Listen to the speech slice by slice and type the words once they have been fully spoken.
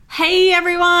Hey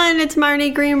everyone, it's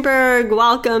Marnie Greenberg.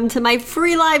 Welcome to my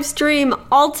free live stream,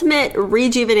 Ultimate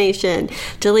Rejuvenation.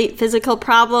 Delete physical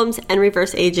problems and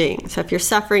reverse aging. So if you're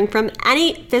suffering from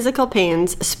any physical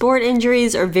pains, sport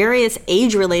injuries, or various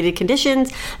age-related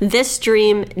conditions, this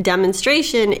stream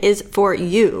demonstration is for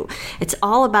you. It's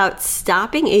all about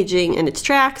stopping aging in its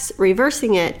tracks,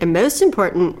 reversing it, and most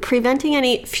important, preventing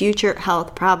any future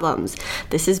health problems.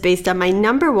 This is based on my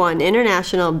 #1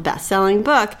 international best-selling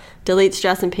book, Delete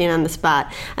Stress and Pain on the Spot.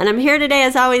 And I'm here today,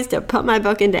 as always, to put my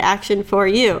book into action for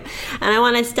you. And I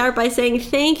want to start by saying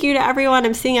thank you to everyone.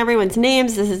 I'm seeing everyone's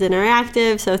names. This is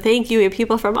interactive, so thank you. We have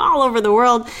people from all over the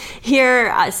world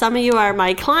here. Some of you are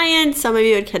my clients. Some of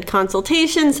you had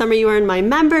consultations. Some of you are in my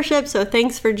membership, so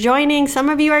thanks for joining. Some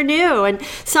of you are new, and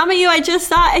some of you I just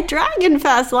saw at Dragon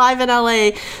Fest live in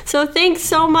LA. So thanks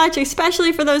so much,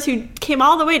 especially for those who came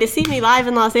all the way to see me live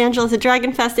in Los Angeles at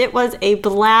Dragon Fest. It was a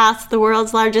blast, the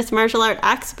world's largest martial art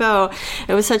expo.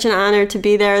 It was such an honor to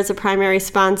be there as a primary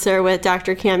sponsor with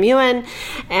Dr. Cam Ewan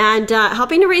and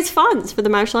helping to raise funds for the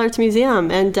Martial Arts Museum.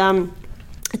 And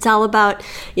it's all about,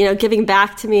 giving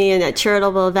back to me and at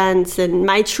charitable events. And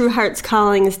my true heart's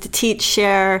calling is to teach,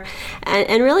 share,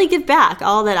 and really give back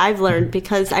all that I've learned,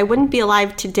 because I wouldn't be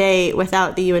alive today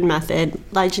without the Ewan Method.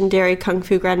 Legendary Kung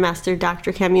Fu Grandmaster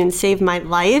Dr. Cam Ewan saved my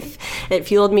life. It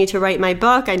fueled me to write my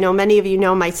book. I know many of you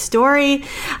know my story,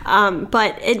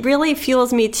 but it really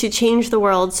fuels me to change the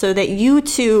world so that you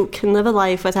too can live a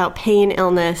life without pain,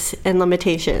 illness, and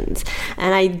limitations.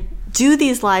 And I do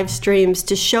these live streams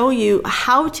to show you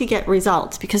how to get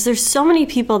results, because there's so many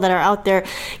people that are out there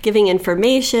giving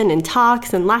information and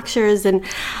talks and lectures, and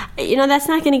that's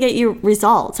not going to get you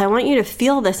results. I want you to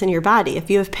feel this in your body. If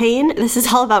you have pain, this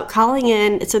is all about calling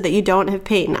in so that you don't have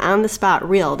pain, on the spot,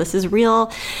 real. This is real,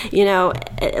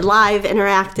 live,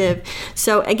 interactive.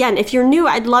 So again, if you're new,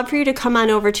 I'd love for you to come on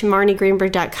over to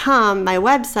marniegreenberg.com, my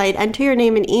website, enter your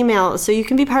name and email so you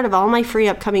can be part of all my free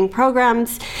upcoming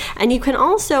programs. And you can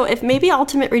also, if maybe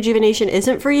Ultimate Rejuvenation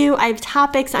isn't for you, I have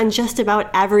topics on just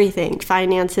about everything,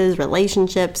 finances,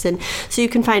 relationships, and so you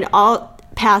can find all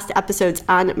past episodes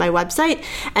on my website.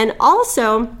 And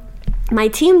also, my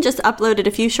team just uploaded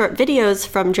a few short videos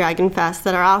from Dragon Fest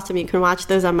that are awesome. You can watch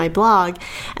those on my blog.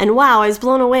 And wow, I was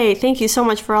blown away. Thank you so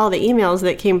much for all the emails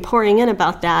that came pouring in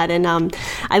about that. And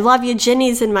I love you.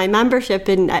 Ginny's in my membership,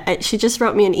 and she just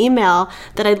wrote me an email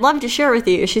that I'd love to share with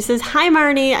you. She says, "Hi,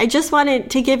 Marnie. I just wanted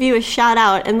to give you a shout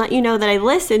out and let you know that I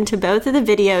listened to both of the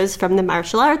videos from the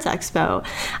Martial Arts Expo.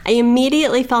 I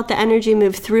immediately felt the energy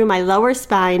move through my lower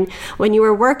spine when you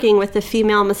were working with the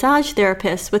female massage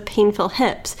therapist with painful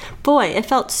hips. Boy, it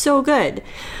felt so good."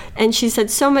 And she said,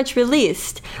 "So much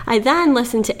released." I then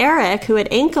listened to Eric, who had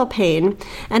ankle pain,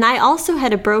 and I also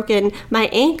had my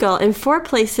ankle in 4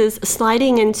 places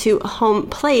sliding into home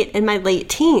plate in my late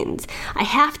teens. I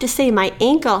have to say my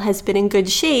ankle has been in good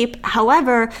shape.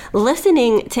 However,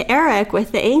 listening to Eric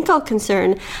with the ankle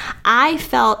concern, I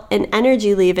felt an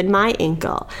energy leave in my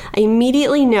ankle. I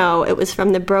immediately know it was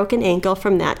from the broken ankle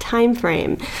from that time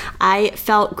frame. I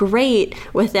felt great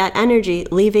with that energy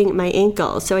leaving my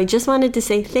ankle. So I just wanted to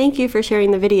say thank you for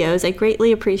sharing the videos. I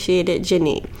greatly appreciate it,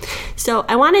 Ginny. So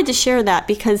I wanted to share that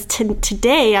because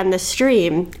today on the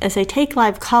stream, as I take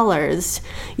live callers,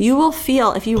 you will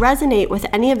feel, if you resonate with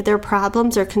any of their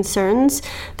problems or concerns,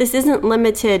 this isn't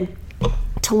limited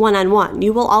to one-on-one.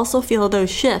 You will also feel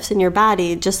those shifts in your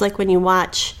body, just like when you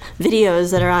watch videos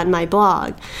that are on my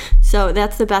blog. So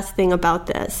that's the best thing about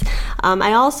this.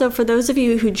 I also, for those of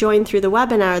you who joined through the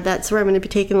webinar, that's where I'm going to be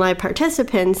taking live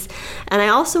participants. And I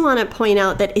also want to point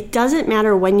out that it doesn't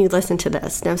matter when you listen to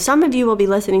this. Now, some of you will be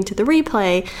listening to the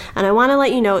replay, and I want to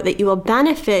let you know that you will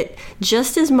benefit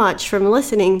just as much from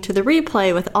listening to the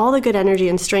replay with all the good energy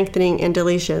and strengthening and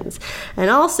deletions. And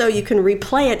also, you can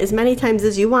replay it as many times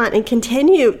as you want and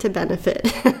continue to benefit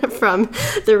from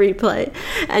the replay.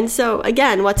 And so,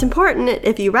 again, what's important,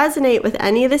 if you resonate with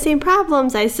any of the same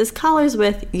problems I assist callers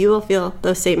with, you will feel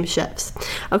those same shifts.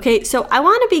 Okay, so I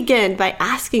want to begin by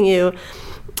asking you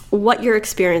what you're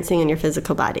experiencing in your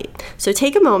physical body. So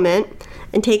take a moment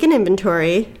and take an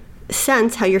inventory.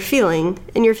 Sense how you're feeling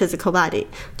in your physical body.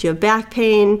 Do you have back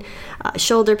pain,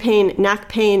 shoulder pain, neck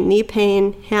pain, knee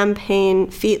pain, hand pain,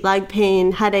 feet, leg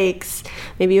pain, headaches?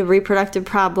 Maybe you have reproductive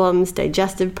problems,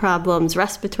 digestive problems,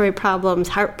 respiratory problems,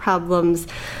 heart problems,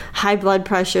 high blood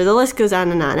pressure. The list goes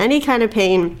on and on. Any kind of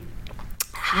pain.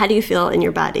 How do you feel in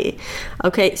your body?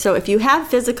 Okay, so if you have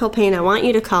physical pain, I want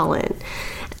you to call in.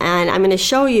 And I'm going to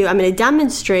show you, I'm going to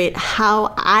demonstrate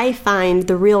how I find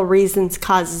the real reasons,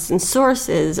 causes, and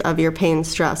sources of your pain,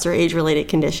 stress, or age-related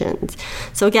conditions.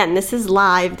 So again, this is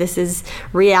live, this is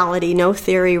reality, no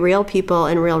theory, real people,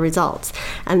 and real results.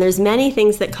 And there's many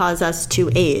things that cause us to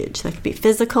age. That could be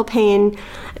physical pain,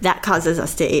 that causes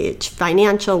us to age.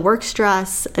 Financial, work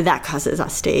stress, that causes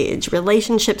us to age.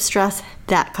 Relationship stress,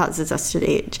 that causes us to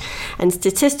age. And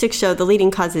statistics show the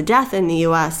leading cause of death in the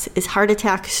U.S. is heart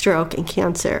attack, stroke, and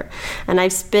cancer. And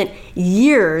I've spent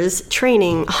years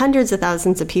training hundreds of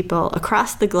thousands of people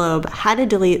across the globe how to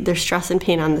delete their stress and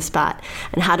pain on the spot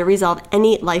and how to resolve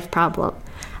any life problem.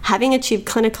 Having achieved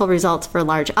clinical results for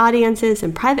large audiences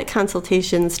and private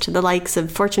consultations to the likes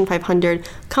of Fortune 500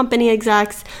 company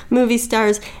execs, movie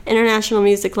stars, international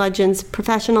music legends,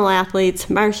 professional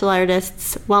athletes, martial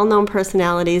artists, well-known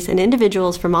personalities, and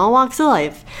individuals from all walks of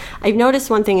life, I've noticed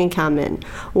one thing in common.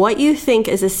 What you think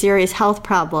is a serious health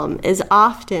problem is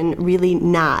often really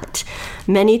not.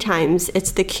 Many times,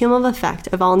 it's the cumulative effect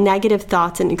of all negative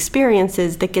thoughts and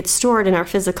experiences that get stored in our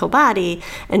physical body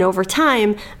and over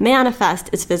time manifest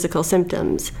as physical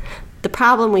symptoms. The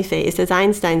problem we face, as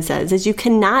Einstein says, is you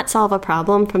cannot solve a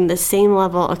problem from the same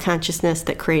level of consciousness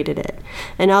that created it.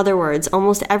 In other words,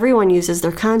 almost everyone uses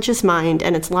their conscious mind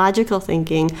and its logical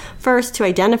thinking first to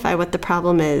identify what the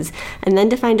problem is and then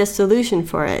to find a solution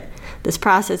for it. This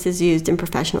process is used in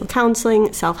professional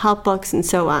counseling, self-help books, and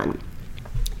so on.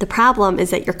 The problem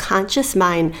is that your conscious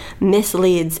mind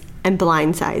misleads and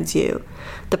blindsides you.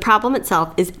 The problem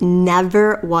itself is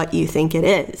never what you think it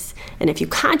is. And if you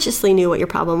consciously knew what your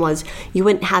problem was, you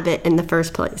wouldn't have it in the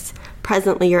first place.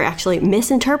 Presently, you're actually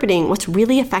misinterpreting what's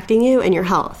really affecting you and your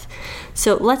health.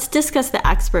 So let's discuss the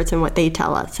experts and what they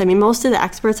tell us. I mean, most of the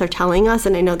experts are telling us,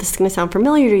 and I know this is going to sound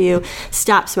familiar to you,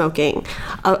 stop smoking,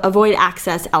 avoid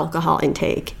excess alcohol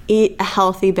intake, eat a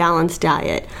healthy, balanced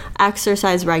diet,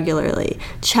 exercise regularly,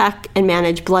 check and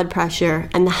manage blood pressure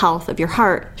and the health of your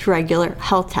heart through regular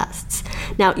health tests.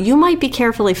 Now, you might be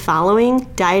carefully following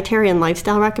dietary and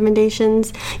lifestyle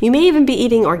recommendations. You may even be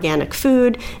eating organic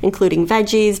food, including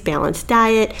veggies, balanced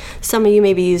diet. Some of you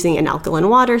may be using an alkaline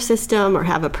water system or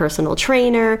have a personal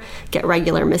trainer, get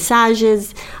regular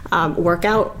massages, work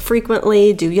out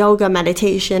frequently, do yoga,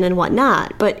 meditation, and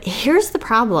whatnot. But here's the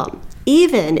problem.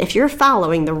 Even if you're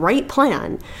following the right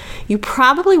plan, you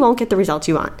probably won't get the results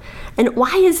you want. And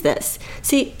why is this?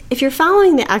 See, if you're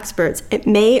following the experts, it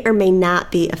may or may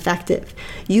not be effective.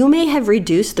 You may have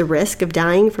reduced the risk of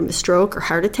dying from a stroke or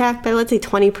heart attack by, let's say,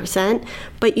 20%,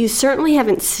 but you certainly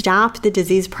haven't stopped the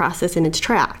disease process in its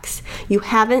tracks. You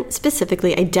haven't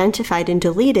specifically identified and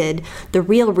deleted the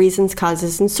real reasons,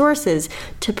 causes, and sources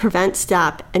to prevent,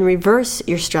 stop, and reverse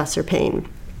your stress or pain.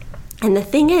 And the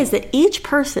thing is that each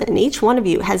person, each one of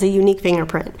you has a unique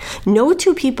fingerprint. No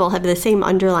two people have the same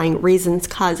underlying reasons,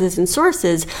 causes, and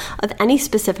sources of any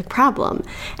specific problem.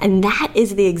 And that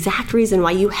is the exact reason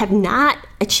why you have not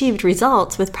achieved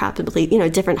results with probably,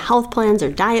 different health plans or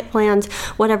diet plans,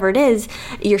 whatever it is.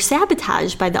 You're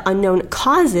sabotaged by the unknown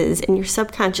causes in your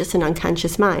subconscious and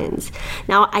unconscious minds.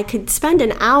 Now, I could spend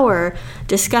an hour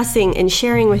discussing and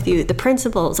sharing with you the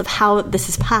principles of how this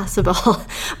is possible,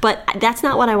 but that's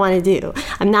not what I want to do.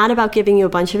 I'm not about giving you a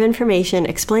bunch of information,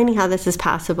 explaining how this is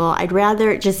possible. I'd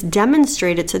rather just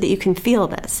demonstrate it so that you can feel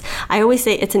this. I always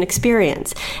say it's an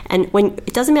experience. And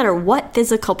it doesn't matter what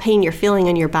physical pain you're feeling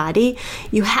in your body,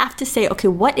 you have to say, okay,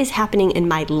 what is happening in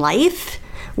my life?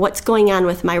 What's going on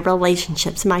with my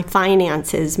relationships, my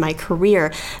finances, my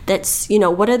career? That's,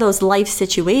 what are those life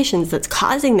situations that's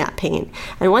causing that pain?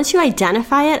 And once you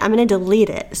identify it, I'm going to delete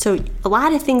it. So a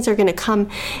lot of things are going to come,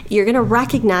 you're going to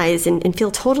recognize and feel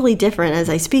totally different as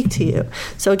I speak to you.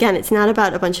 So again, it's not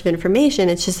about a bunch of information,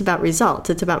 it's just about results.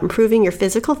 It's about improving your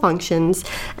physical functions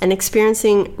and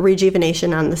experiencing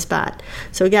rejuvenation on the spot.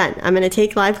 So again, I'm going to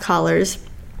take live callers.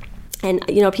 And,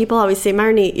 people always say,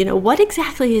 Marnie, what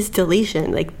exactly is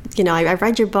deletion? I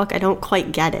read your book, I don't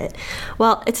quite get it.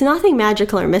 Well, it's nothing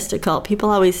magical or mystical.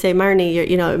 People always say, Marnie,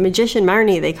 you're, magician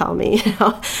Marnie, they call me,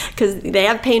 because they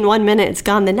have pain one minute, it's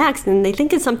gone the next, and they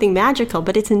think it's something magical,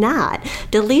 but it's not.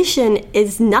 Deletion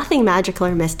is nothing magical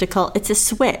or mystical. It's a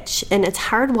switch, and it's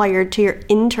hardwired to your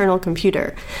internal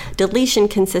computer. Deletion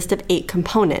consists of 8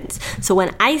 components. So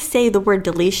when I say the word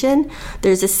deletion,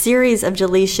 there's a series of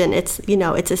deletion. It's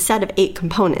a set of 8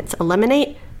 components.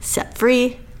 Eliminate, set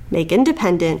free, make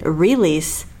independent,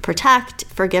 release, protect,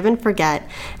 forgive, and forget,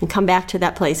 and come back to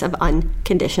that place of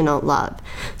unconditional love.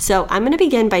 So I'm going to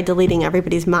begin by deleting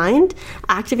everybody's mind,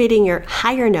 activating your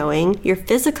higher knowing, your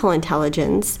physical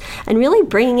intelligence, and really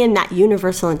bringing in that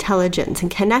universal intelligence and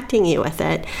connecting you with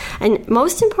it. And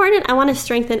most important, I want to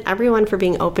strengthen everyone for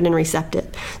being open and receptive.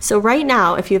 So right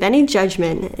now, if you have any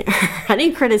judgment or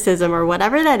any criticism or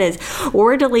whatever that is,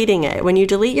 we're deleting it. When you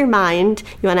delete your mind,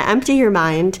 you want to empty your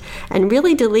mind and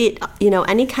really delete,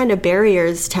 any kind of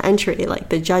barriers to entry, like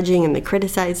the judging and the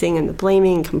criticizing and the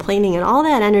blaming and complaining and all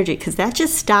that energy, because that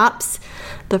just stops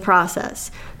the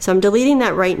process. So I'm deleting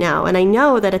that right now. And I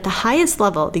know that at the highest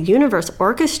level, the universe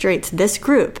orchestrates this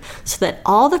group so that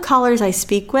all the callers I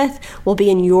speak with will be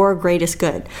in your greatest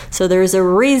good. So there's a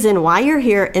reason why you're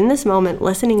here in this moment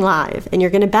listening live, and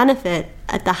you're going to benefit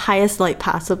at the highest light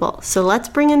possible. So let's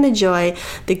bring in the joy,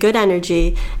 the good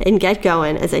energy, and get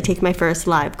going as I take my first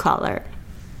live caller.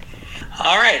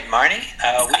 All right, Marnie.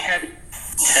 We have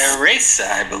Teresa,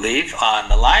 I believe, on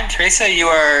the line. Teresa, you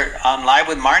are on live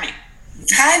with Marnie.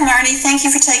 Hi, Marnie. Thank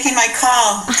you for taking my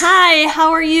call. Hi,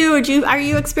 how are you? Are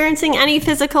you experiencing any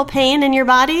physical pain in your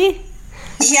body?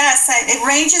 Yes, it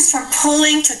ranges from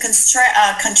pulling to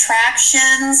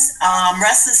contractions,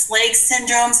 restless leg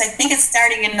syndromes. I think it's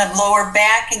starting in the lower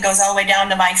back and goes all the way down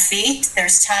to my feet.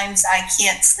 There's times I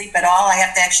can't sleep at all. I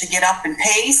have to actually get up and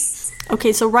pace.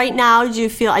 Okay, so right now, do you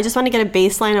feel? I just want to get a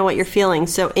baseline of what you're feeling.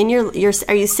 So,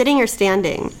 are you sitting or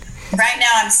standing? Right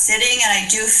now, I'm sitting, and I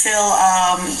do feel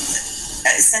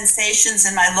sensations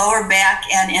in my lower back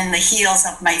and in the heels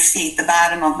of my feet, the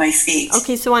bottom of my feet.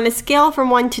 Okay, so on a scale from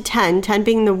 1 to 10, 10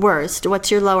 being the worst, what's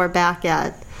your lower back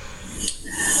at?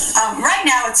 Right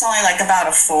now, it's only like about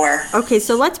a 4. Okay,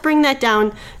 so let's bring that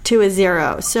down to a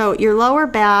 0. So your lower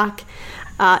back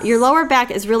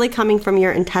is really coming from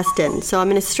your intestines. So I'm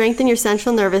going to strengthen your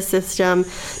central nervous system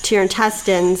to your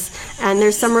intestines, and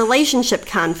there's some relationship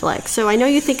conflict. So I know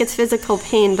you think it's physical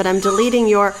pain, but I'm deleting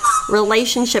your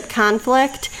relationship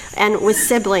conflict and with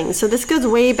siblings. So this goes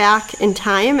way back in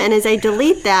time, and as I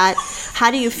delete that,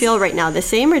 how do you feel right now? The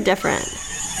same or different?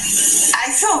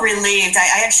 I feel relieved.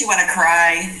 I actually want to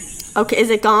cry. Okay, is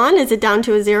it gone? Is it down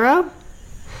to a 0?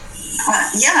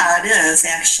 Yeah, it is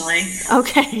actually.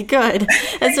 Okay, good.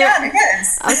 Yeah, it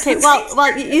is. Okay,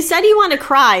 well, you said you want to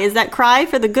cry. Is that cry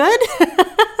for the good?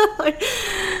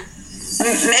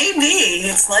 Maybe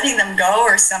it's letting them go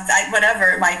or something. Whatever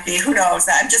it might be. Who knows?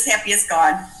 I'm just happy it's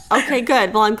gone. Okay,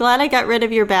 good. Well, I'm glad I got rid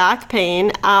of your back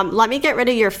pain. Let me get rid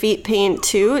of your feet pain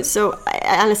too. So,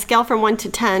 on a scale from 1 to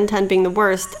 10, 10 being the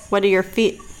worst, what are your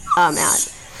feet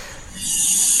at?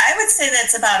 I would say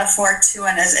that's about a 4 too,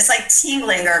 and it's like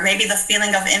tingling, or maybe the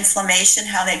feeling of inflammation,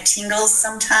 how they tingle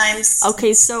sometimes.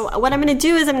 Okay, so what I'm going to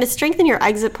do is I'm going to strengthen your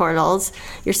exit portals,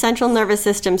 your central nervous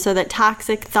system, so that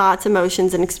toxic thoughts,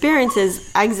 emotions, and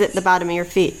experiences exit the bottom of your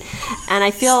feet. And I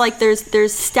feel like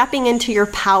there's stepping into your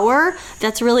power.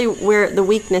 That's really where the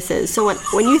weakness is. So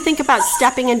when you think about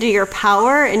stepping into your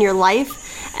power in your life,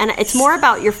 and it's more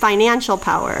about your financial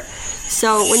power.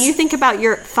 So when you think about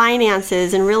your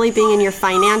finances and really being in your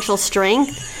financial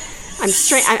strength,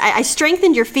 I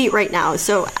strengthened your feet right now.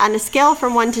 So on a scale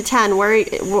from 1 to 10,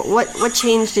 what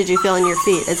change did you feel in your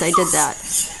feet as I did that?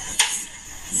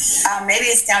 Maybe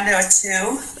it's down to a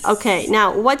 2. Okay,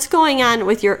 now what's going on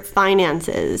with your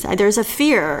finances? There's a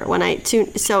fear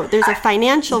so there's a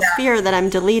financial fear that I'm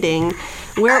deleting.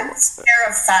 I'm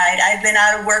terrified. I've been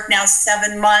out of work now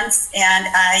 7 months, and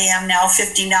I am now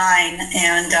 59.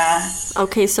 And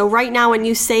okay, so right now when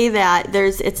you say that,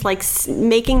 it's like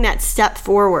making that step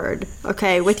forward,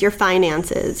 okay, with your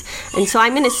finances. And so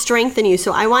I'm going to strengthen you.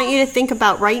 So I want you to think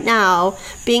about right now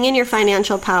being in your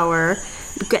financial power,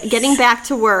 getting back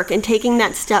to work and taking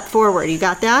that step forward. You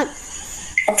got that?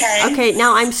 Okay,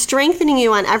 now I'm strengthening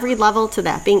you on every level to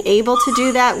that, being able to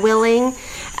do that, willing,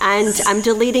 and I'm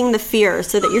deleting the fear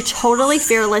so that you're totally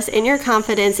fearless in your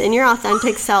confidence, in your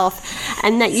authentic self,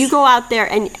 and that you go out there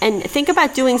and think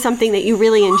about doing something that you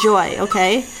really enjoy,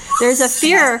 okay? There's a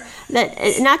fear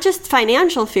that, not just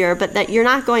financial fear, but that you're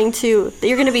going to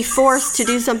be forced to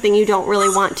do something you don't really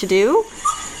want to do.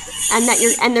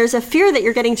 And there's a fear that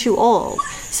you're getting too old.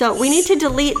 So we need to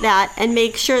delete that and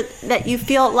make sure that you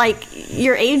feel like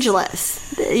you're ageless.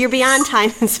 You're beyond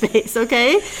time and space,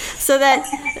 okay? So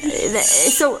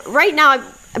right now,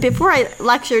 before I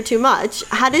lecture too much,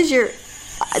 how does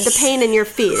the pain in your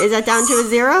feet, is that down to a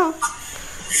 0?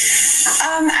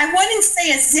 I wouldn't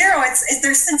say a 0.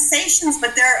 There's sensations,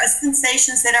 but there are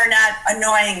sensations that are not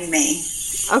annoying me.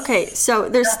 Okay, so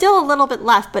there's still a little bit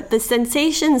left, but the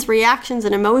sensations, reactions,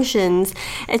 and emotions,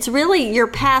 it's really your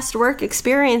past work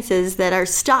experiences that are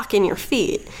stuck in your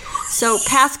feet. So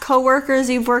past coworkers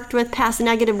you've worked with, past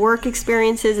negative work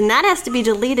experiences, and that has to be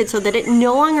deleted so that it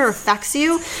no longer affects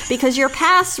you, because your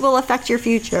past will affect your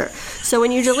future. So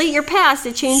when you delete your past,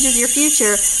 it changes your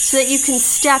future so that you can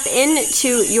step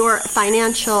into your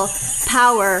financial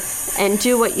power and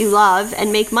do what you love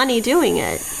and make money doing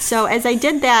it. So as I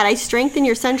did that, I strengthened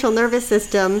your central nervous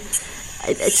system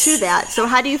to that. So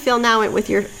how do you feel now with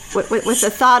the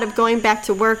thought of going back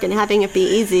to work and having it be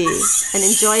easy and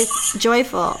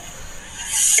joyful?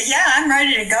 Yeah, I'm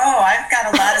ready to go. I've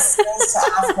got a lot of skills to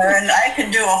offer, and I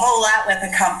can do a whole lot with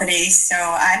the company, so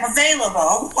I'm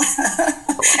available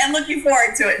and looking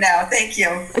forward to it now. Thank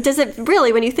you. Does it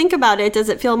really, when you think about it, does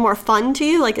it feel more fun to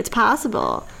you, like it's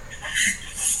possible?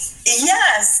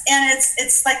 Yes, and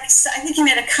it's like, I think you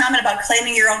made a comment about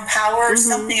claiming your own power or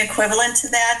something equivalent to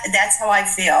that. That's how I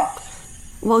feel.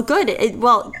 Well, good.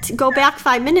 To go back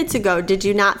 5 minutes ago, did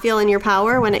you not feel in your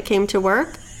power when it came to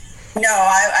work? No,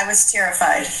 I was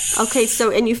terrified. Okay,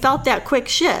 and you felt that quick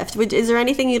shift. Is there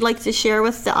anything you'd like to share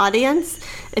with the audience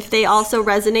if they also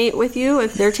resonate with you,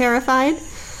 if they're terrified?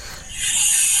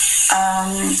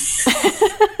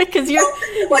 Because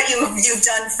what you've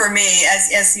done for me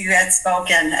as you had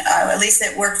spoken, at least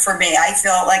it worked for me. I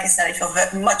feel, like I said, I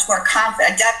feel much more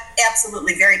confident.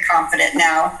 Absolutely very confident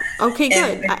now. Okay,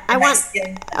 good.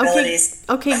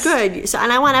 Okay, good. So,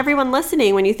 and I want everyone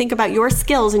listening, when you think about your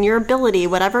skills and your ability,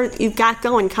 whatever you've got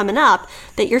coming up,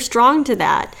 that you're strong to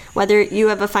that. Whether you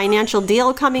have a financial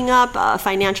deal coming up, a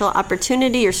financial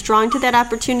opportunity, you're strong to that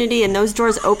opportunity, and those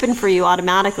doors open for you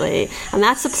automatically. And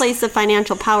that's the place of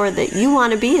financial power that you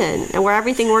want to be in, and where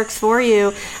everything works for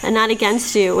you and not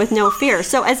against you, with no fear.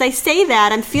 So as I say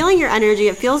that, I'm feeling your energy.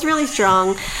 It feels really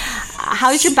strong.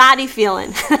 How's your body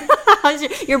feeling?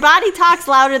 Your body talks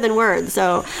louder than words.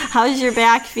 So how's your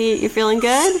back, feet? You feeling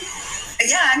good?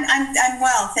 Yeah, I'm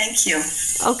well, thank you.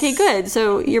 Okay, good.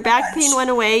 So your back pain went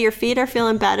away, your feet are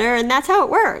feeling better, and that's how it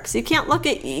works. You can't look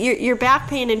at your back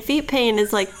pain and feet pain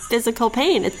as like physical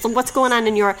pain. It's what's going on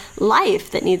in your life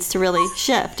that needs to really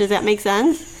shift. Does that make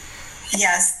sense?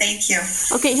 Yes, thank you.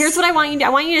 Okay, here's what I want you to do. I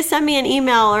want you to send me an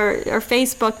email or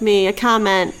Facebook me a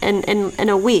comment in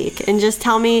a week and just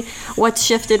tell me what's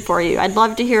shifted for you. I'd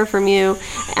love to hear from you,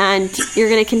 and you're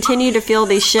going to continue to feel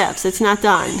these shifts. It's not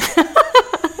done.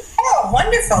 Oh,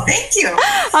 wonderful. Thank you.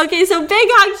 Okay, so big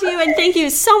hug to you, and thank you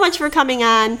so much for coming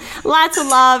on. Lots of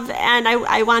love, and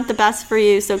I want the best for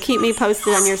you, so keep me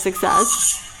posted on your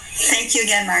success. Thank you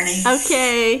again,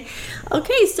 Marnie.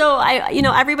 Okay, so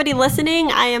everybody listening,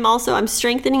 I'm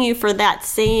strengthening you for that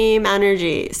same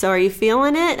energy. So are you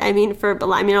feeling it?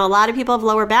 A lot of people have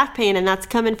lower back pain, and that's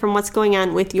coming from what's going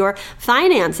on with your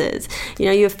finances.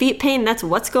 You have feet pain, that's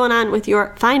what's going on with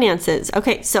your finances.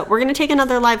 Okay, so we're going to take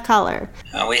another live caller.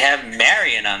 We have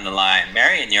Marion on the line.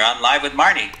 Marion, you're on Live with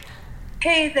Marnie.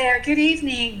 Hey there, good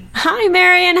evening. Hi,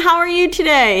 Marion, how are you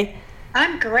today?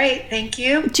 I'm great, thank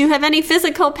you. Do you have any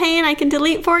physical pain I can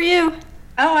delete for you?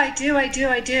 Oh, I do.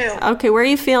 Okay, where are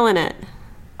you feeling it?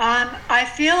 I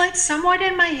feel it somewhat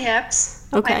in my hips.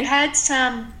 Okay. I've had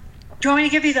some. Do you want me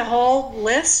to give you the whole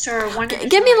list, or one?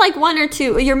 Give me like one or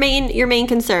two your main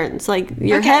concerns, like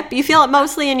your hip. You feel it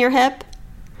mostly in your hip?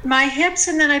 My hips,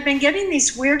 and then I've been getting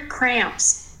these weird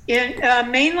cramps,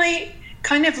 mainly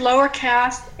kind of lower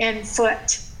calf and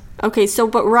foot. Okay,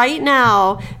 but right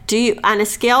now, do you, on a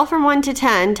scale from 1 to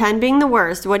 10, 10 being the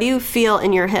worst, what do you feel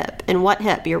in your hip? And what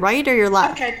hip? Your right or your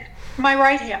left? Okay, my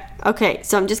right hip. Okay,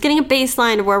 so I'm just getting a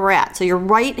baseline of where we're at. So your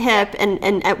right hip,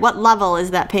 and at what level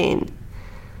is that pain?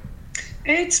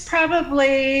 It's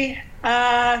probably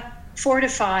 4 to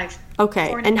 5.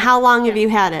 Okay, and how long have you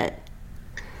had it?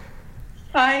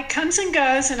 It comes and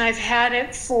goes, and I've had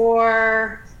it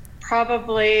for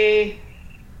probably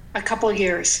a couple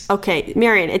years. Okay,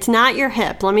 Marion, it's not your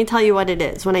hip. Let me tell you what it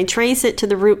is. When I trace it to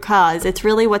the root cause, it's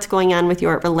really what's going on with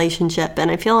your relationship.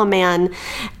 And I feel a man,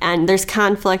 and there's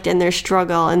conflict, and there's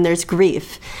struggle, and there's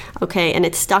grief. Okay, and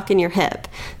it's stuck in your hip.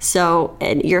 So,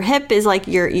 and your hip is like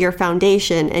your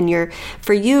foundation, and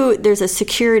for you, there's a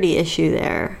security issue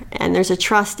there, and there's a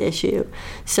trust issue.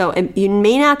 So you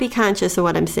may not be conscious of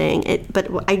what I'm saying, but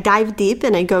I dive deep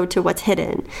and I go to what's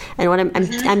hidden, and what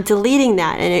I'm deleting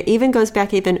that, and it even goes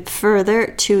back even further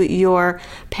to your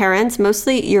parents,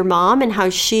 mostly your mom, and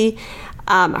how she,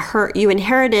 you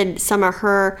inherited some of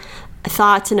her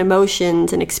thoughts and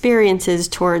emotions and experiences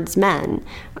towards men.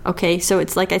 Okay, so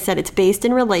it's like I said, it's based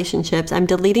in relationships. I'm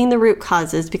deleting the root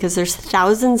causes because there's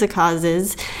thousands of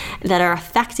causes that are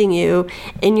affecting you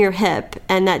in your hip,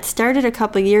 and that started a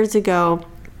couple years ago.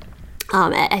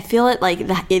 I feel it like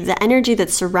the energy that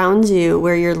surrounds you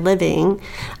where you're living.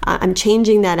 I'm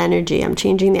changing that energy. I'm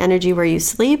changing the energy where you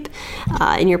sleep,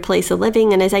 in your place of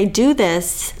living. And as I do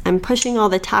this, I'm pushing all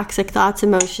the toxic thoughts,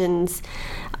 emotions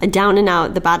down and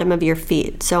out the bottom of your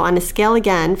feet. So on a scale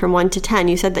again from 1 to 10,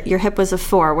 you said that your hip was a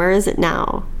 4. Where is it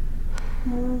now?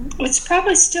 It's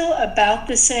probably still about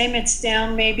the same. It's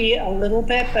down maybe a little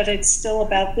bit, but it's still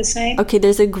about the same. Okay,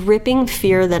 there's a gripping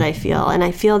fear that I feel, and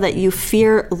I feel that you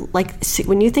fear, like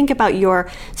when you think about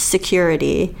your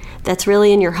security, that's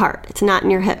really in your heart. It's not in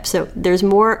your hip. So there's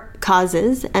more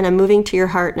causes, and I'm moving to your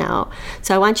heart now.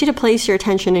 So I want you to place your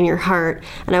attention in your heart,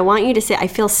 and I want you to say, I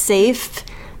feel safe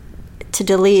to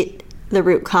delete the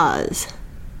root cause.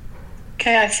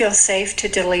 Okay, I feel safe to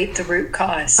delete the root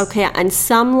cause. Okay, on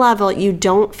some level, you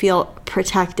don't feel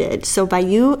protected. So by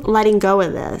you letting go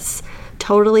of this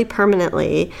totally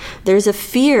permanently, there's a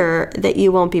fear that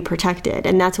you won't be protected.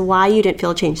 And that's why you didn't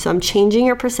feel change. So I'm changing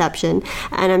your perception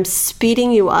and I'm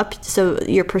speeding you up. So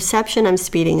your perception, I'm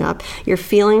speeding up. Your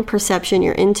feeling, perception,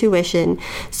 your intuition,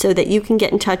 so that you can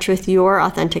get in touch with your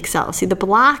authentic self. See, the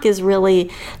block is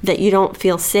really that you don't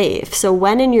feel safe. So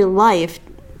when in your life,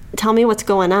 tell me what's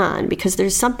going on, because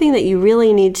there's something that you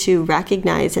really need to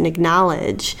recognize and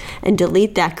acknowledge and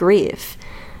delete that grief.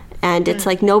 And it's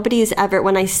like nobody's ever,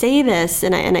 when I say this,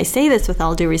 and I say this with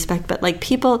all due respect, but like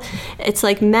people, it's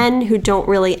like men who don't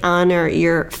really honor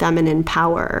your feminine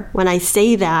power. When I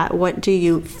say that, what do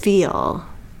you feel?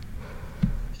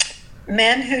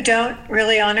 Men who don't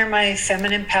really honor my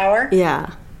feminine power?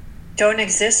 Yeah. Don't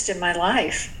exist in my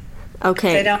life.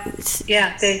 Okay. They don't.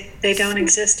 Yeah, they don't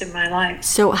exist in my life.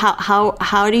 So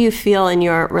how do you feel in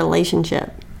your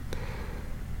relationship?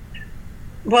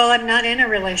 Well, I'm not in a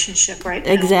relationship right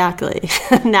now. Exactly.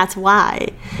 And that's why.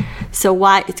 So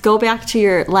go back to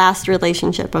your last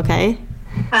relationship, okay?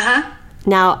 Uh-huh.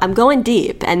 Now, I'm going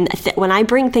deep, and when I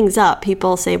bring things up,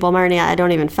 people say, well, Marnie, I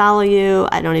don't even follow you.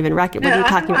 I don't even recognize what are you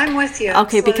talking about? I'm with you.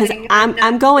 Okay, because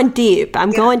I'm going deep.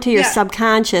 I'm going to your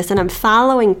subconscious, and I'm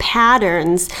following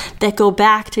patterns that go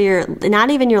back to not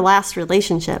even your last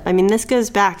relationship. I mean, this goes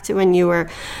back to when you were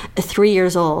 3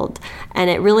 years old, and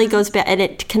it really goes back, and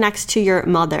it connects to your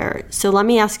mother. So let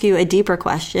me ask you a deeper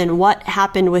question. What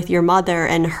happened with your mother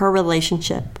and her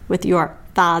relationship with your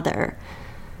father?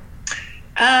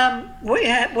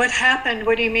 What happened?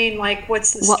 What do you mean? Like,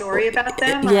 what's the story about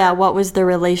them? Yeah, what was the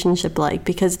relationship like?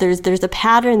 Because there's a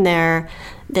pattern there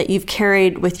that you've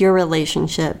carried with your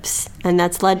relationships, and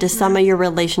that's led to some of your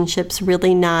relationships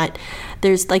really not.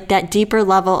 There's like that deeper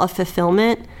level of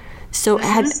fulfillment. So,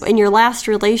 in your last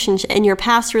relationship, in your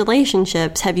past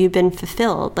relationships, have you been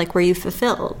fulfilled? Like, were you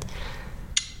fulfilled?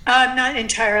 Not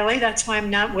entirely. That's why I'm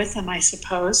not with them, I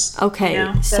suppose.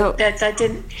 Okay. So that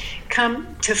didn't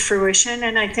come to fruition.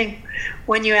 And I think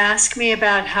when you ask me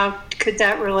about how could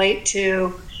that relate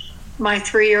to my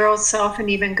 3-year-old self, and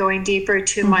even going deeper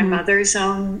to my mother's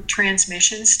own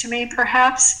transmissions to me,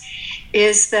 perhaps,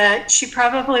 is that she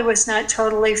probably was not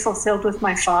totally fulfilled with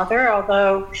my father,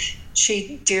 although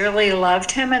she dearly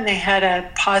loved him and they had a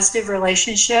positive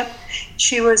relationship.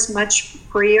 She was much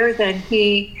freer than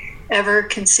he ever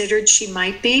considered she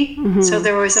might be. So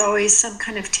there was always some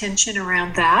kind of tension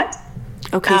around that.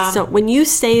 Okay, so when you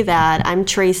say that, I'm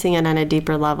tracing it on a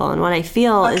deeper level. And what I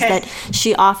feel is that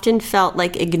she often felt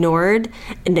like ignored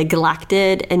and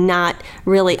neglected and not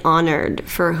really honored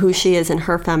for who she is in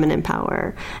her feminine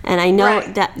power. And I know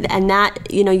that,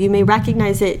 you may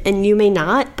recognize it and you may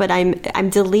not, but I'm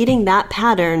deleting that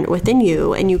pattern within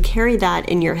you, and you carry that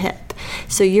in your hip.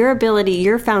 So your ability,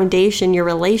 your foundation, your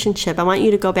relationship, I want you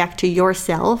to go back to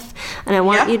yourself, and I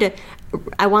want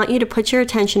you to put your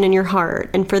attention in your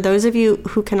heart. And for those of you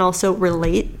who can also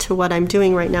relate to what I'm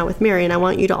doing right now with Marion, I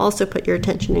want you to also put your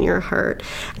attention in your heart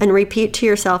and repeat to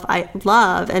yourself, I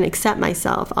love and accept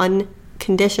myself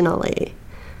unconditionally.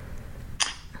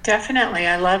 Definitely.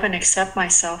 I love and accept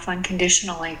myself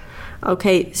unconditionally.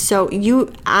 Okay, so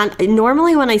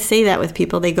normally when I say that with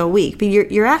people, they go weak, but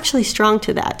you're actually strong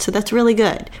to that, so that's really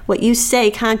good. What you say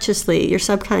consciously, your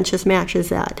subconscious matches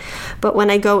that. But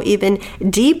when I go even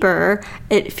deeper,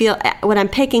 what I'm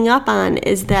picking up on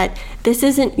is that this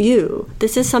isn't you.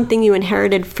 This is something you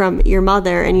inherited from your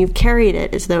mother, and you've carried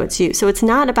it as though it's you. So it's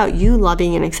not about you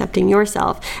loving and accepting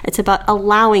yourself. It's about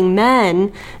allowing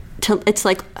men to. It's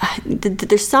like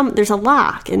there's a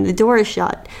lock and the door is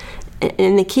shut.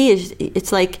 And the key is,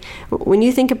 it's like when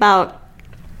you think about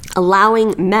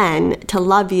allowing men to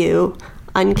love you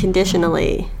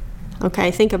unconditionally.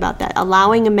 Okay, think about that.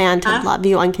 Allowing a man to love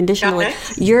you unconditionally.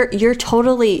 You're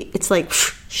totally. It's like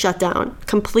shut down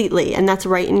completely, and that's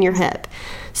right in your hip.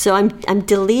 So I'm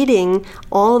deleting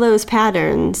all those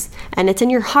patterns, and it's in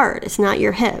your heart. It's not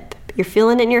your hip. You're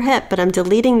feeling it in your hip, but I'm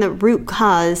deleting the root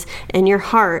cause in your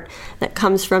heart that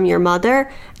comes from your mother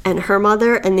and her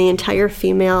mother and the entire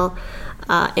female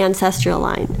ancestral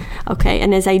line. Okay,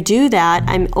 and as I do that,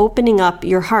 I'm opening up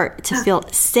your heart to feel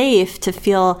safe, to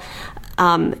feel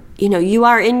you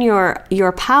are in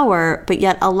your power, but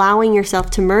yet allowing yourself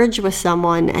to merge with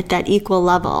someone at that equal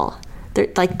level.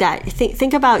 Like that.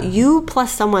 Think about you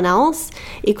plus someone else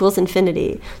equals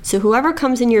infinity. So whoever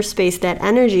comes in your space, that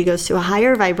energy goes to a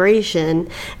higher vibration,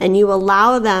 and you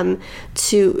allow them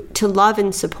to love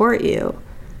and support you.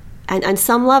 And on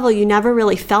some level, you never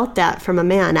really felt that from a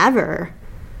man ever.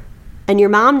 And your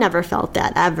mom never felt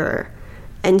that ever.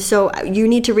 And so you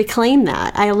need to reclaim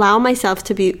that. I allow myself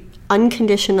to be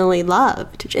unconditionally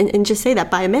loved, and just say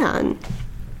that, by a man.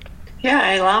 Yeah,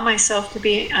 I allow myself to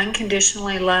be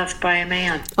unconditionally loved by a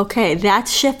man. Okay,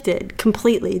 that's shifted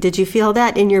completely. Did you feel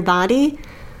that in your body?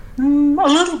 A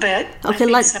little bit. Okay,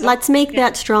 let's make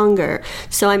that stronger.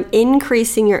 So I'm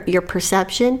increasing your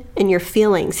perception and your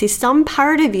feeling. See, some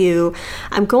part of you,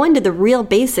 I'm going to the real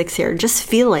basics here, just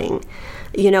feeling,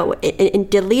 in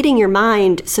deleting your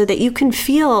mind so that you can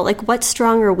feel like what's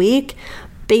strong or weak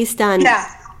based on...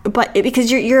 Yeah. But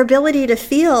because your ability to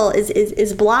feel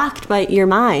is blocked by your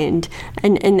mind,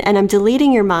 and I'm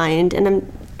deleting your mind,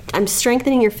 and I'm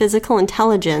strengthening your physical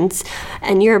intelligence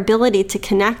and your ability to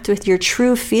connect with your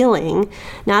true feeling,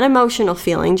 not emotional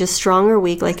feeling, just strong or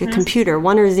weak like a computer,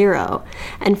 1 or 0.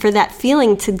 And for that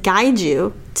feeling to guide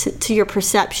you to your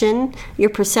perception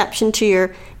to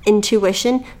your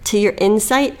intuition, to your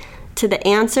insight, to the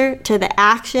answer, to the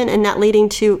action, and that leading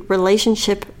to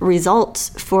relationship results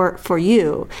for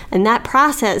you. And that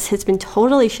process has been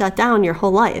totally shut down your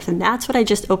whole life. And that's what I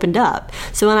just opened up.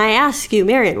 So when I ask you,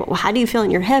 Marion, well, how do you feel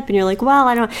in your hip? And you're like, well,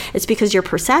 I don't, it's because your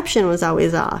perception was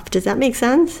always off. Does that make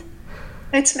sense?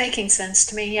 It's making sense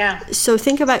to me, yeah. So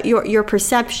think about your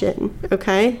perception,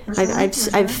 okay?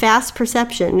 I've fast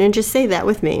perception, and just say that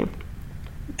with me.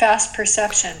 Fast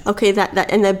perception. Okay,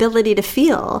 that and the ability to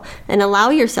feel and allow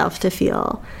yourself to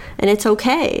feel, and it's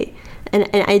okay. And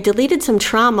I deleted some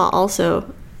trauma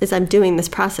also as I'm doing this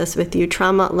process with you,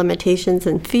 trauma, limitations,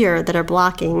 and fear that are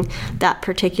blocking that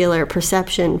particular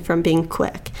perception from being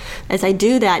quick. As I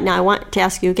do that, now I want to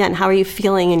ask you again, how are you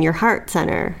feeling in your heart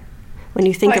center? When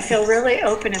you think I feel really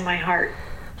open in my heart.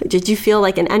 Did you feel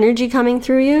like an energy coming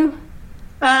through you?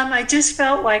 I just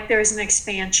felt like there was an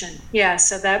expansion. Yeah,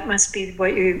 so that must be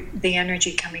the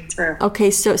energy coming through.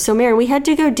 Okay, so Marion, we had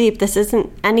to go deep. This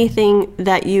isn't anything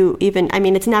that you even,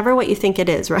 it's never what you think it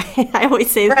is, right? I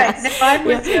always say that. No, I'm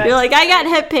with you. You're like, I got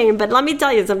hip pain, but let me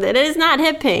tell you something. It is not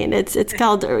hip pain. It's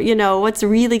called, what's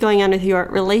really going on with your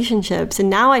relationships.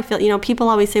 And now I feel, people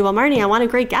always say, well, Marnie, I want a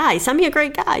great guy. Send me a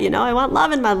great guy. I want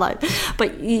love in my life.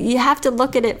 But you have to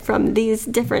look at it from these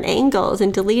different angles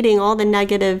and deleting all the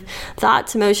negative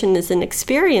thoughts, emotions, and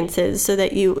experiences so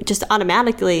that you just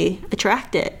automatically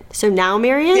attract it. So now,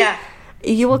 Marion,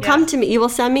 you will come to me. You will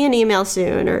send me an email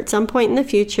soon or at some point in the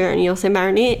future, and you'll say,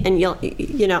 Marnie, and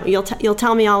you'll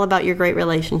tell me all about your great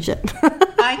relationship.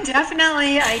 I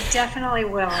definitely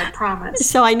will. I promise.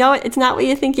 So I know it's not what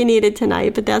you think you needed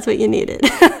tonight, but that's what you needed.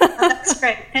 That's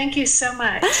great. Thank you so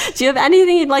much. Do you have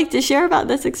anything you'd like to share about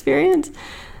this experience?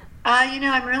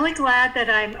 I'm really glad that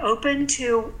I'm open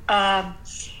to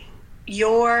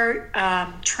your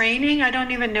training. I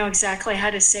don't even know exactly how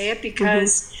to say it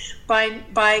because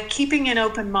by keeping an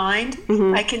open mind,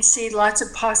 I can see lots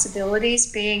of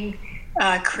possibilities being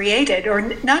created, or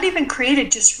not even created,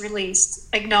 just released,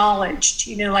 acknowledged.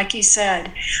 Like you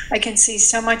said, I can see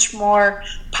so much more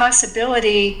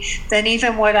possibility than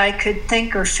even what I could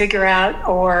think or figure out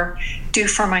or do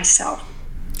for myself.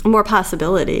 More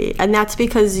possibility. And that's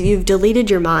because you've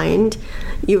deleted your mind,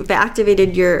 you've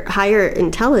activated your higher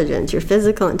intelligence, your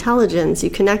physical intelligence. You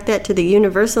connect that to the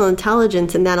universal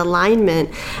intelligence, and that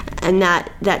alignment and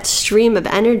that stream of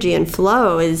energy and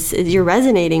flow is you're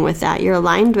resonating with that, you're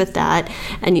aligned with that,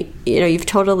 and you've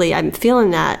totally, I'm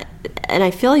feeling that, and I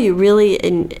feel you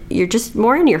really you're just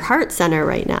more in your heart center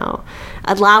right now,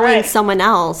 allowing someone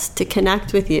else to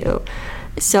connect with you.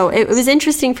 So it was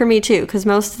interesting for me too, because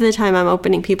most of the time I'm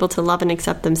opening people to love and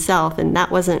accept themselves, and that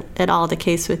wasn't at all the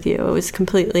case with you. It was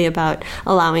completely about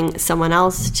allowing someone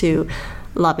else to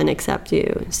love and accept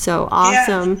you. So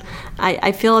awesome. Yeah.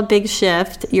 I feel a big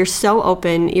shift. You're so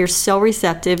open. You're so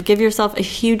receptive. Give yourself a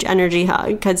huge energy hug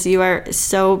because you are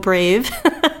so brave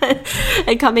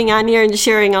and coming on here and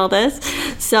sharing all this.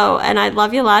 So, and I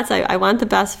love you lots. I want the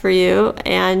best for you,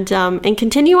 and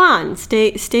continue on.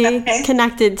 Stay Okay.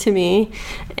 connected to me,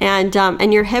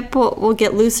 and your hip will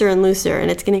get looser and looser,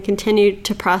 and it's going to continue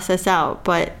to process out.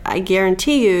 But I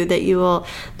guarantee you that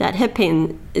that hip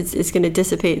pain is going to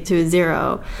dissipate to a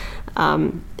zero.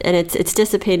 And it's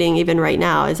dissipating even right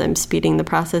now as I'm speeding the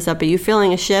process up. Are you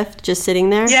feeling a shift just sitting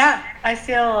there? Yeah, I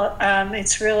feel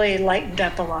it's really lightened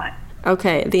up a lot.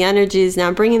 Okay, the energy is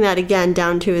now bringing that again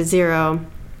down to a zero.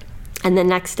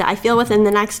 And I feel within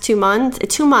the next 2 months,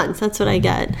 that's what I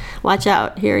get. Watch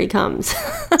out, here he comes.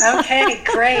 Okay,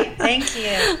 great. Thank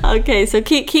you. Okay, so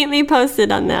keep me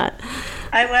posted on that.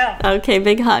 I will. Okay,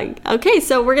 big hug. Okay,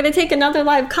 so we're going to take another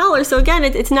live caller. So again,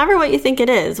 it's never what you think it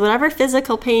is. Whatever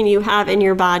physical pain you have in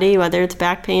your body, whether it's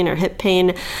back pain or hip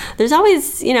pain, there's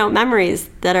always, memories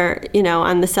that are,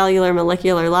 on the cellular,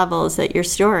 molecular levels that you're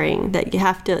storing that you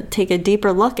have to take a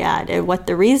deeper look at what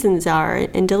the reasons are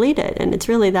and delete it. And it's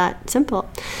really that simple.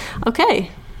 Okay.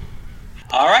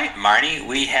 All right, Marnie,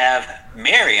 we have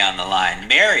Mary on the line.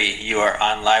 Mary, you are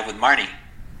on live with Marnie.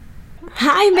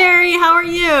 Hi, Mary. How are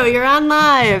you? You're on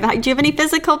live. Do you have any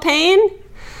physical pain?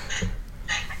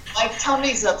 My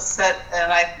tummy's upset,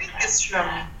 and I think it's from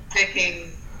I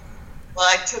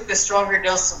took a stronger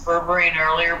dose of berberine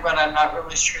earlier, but I'm not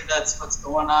really sure that's what's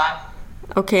going on.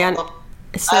 Okay. I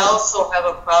also have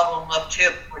a problem left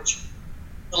hip, which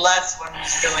the last one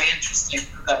was really interesting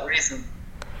for that reason.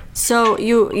 So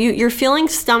you're feeling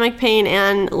stomach pain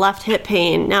and left hip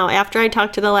pain. Now, after I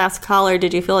talked to the last caller,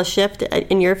 did you feel a shift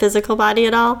in your physical body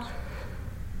at all?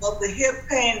 Well, the hip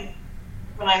pain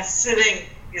when I'm sitting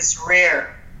is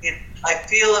rare. I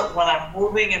feel it when I'm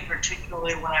moving, and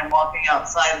particularly when I'm walking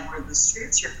outside where the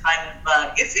streets are kind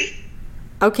of iffy.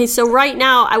 Okay, so right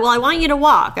now, I want you to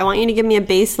walk. I want you to give me a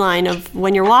baseline of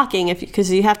when you're walking,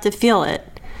 because you have to feel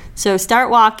it. So start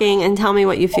walking and tell me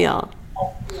what you feel.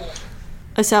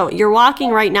 So you're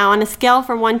walking right now on a scale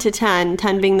from 1 to 10,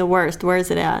 10 being the worst. Where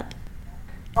is it at?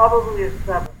 Probably a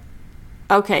 7.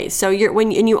 Okay, so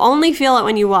you only feel it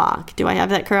when you walk. Do I have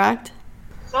that correct?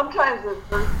 Sometimes it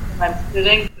hurts when I'm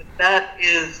sitting, but that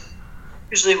is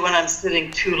usually when I'm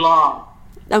sitting too long.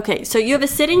 Okay, so you have a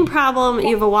sitting problem,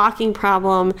 you have a walking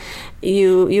problem,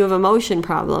 you have a motion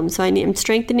problem. So I'm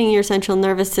strengthening your central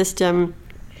nervous system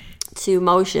to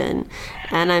motion,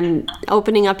 and I'm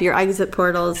opening up your exit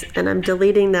portals, and I'm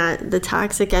deleting the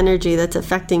toxic energy that's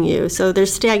affecting you. So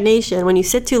there's stagnation. When you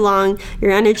sit too long,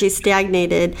 your energy is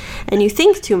stagnated, and you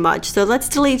think too much. So let's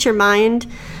delete your mind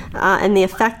and the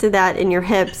effect of that in your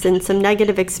hips, and some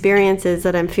negative experiences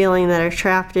that I'm feeling that are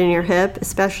trapped in your hip,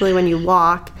 especially when you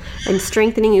walk, and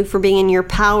strengthening you for being in your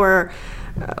power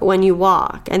when you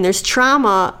walk. And there's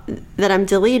trauma that I'm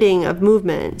deleting of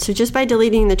movement. So just by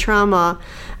deleting the trauma,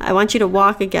 I want you to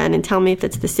walk again and tell me if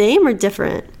it's the same or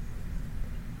different.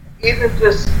 Even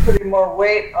just putting more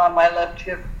weight on my left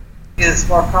hip is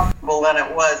more comfortable than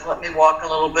it was. Let me walk a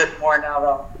little bit more now,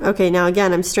 though. Okay, now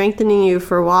again, I'm strengthening you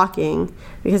for walking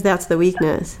because that's the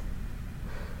weakness.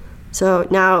 So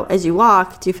now as you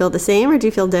walk, do you feel the same or do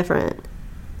you feel different?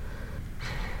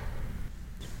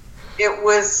 It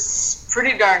was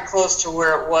pretty darn close to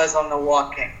where it was on the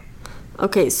walking.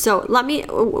 Okay, so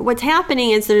what's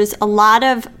happening is there's a lot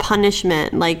of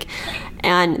punishment,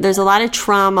 and there's a lot of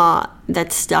trauma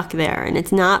that's stuck there, and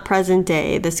it's not present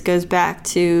day. This goes back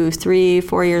to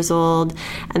 3-4 years old,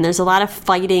 and there's a lot of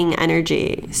fighting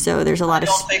energy. So there's a lot I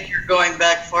don't think you're going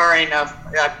back far enough.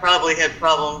 I probably had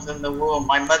problems in the womb.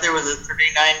 My mother was a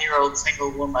 39-year-old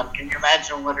single woman. Can you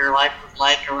imagine what her life was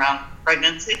like around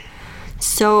pregnancy?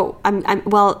 So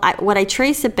what I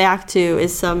trace it back to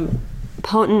is some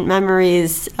potent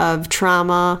memories of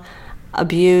trauma,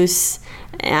 abuse,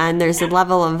 and there's a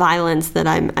level of violence that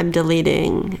I'm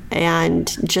deleting,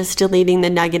 and just deleting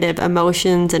the negative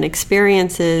emotions and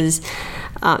experiences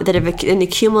that have an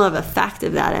cumulative effect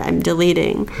of that I'm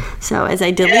deleting. So as I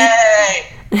delete,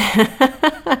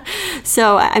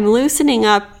 so I'm loosening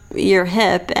up your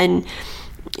hip, and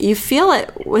you feel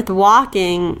it with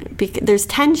walking. There's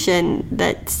tension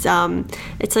that's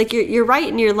it's like your right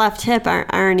and your left hip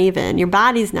aren't even. Your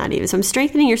body's not even. So I'm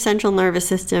strengthening your central nervous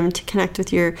system to connect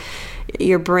with your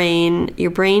brain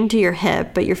to your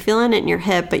hip, but you're feeling it in your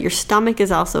hip, but your stomach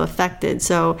is also affected.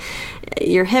 So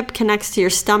your hip connects to your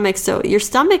stomach. So your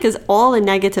stomach is all the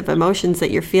negative emotions that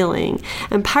you're feeling.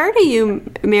 And part of you,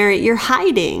 Mary, you're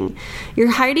hiding.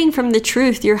 You're hiding from the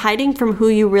truth. You're hiding from who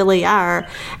you really are.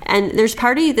 And there's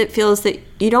part of you that feels that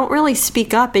you don't really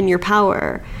speak up in your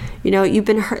power. You know, you've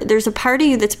been hurt. There's a part of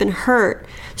you that's been hurt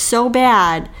so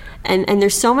bad, and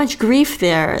there's so much grief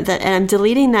there and I'm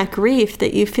deleting that grief,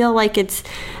 that you feel like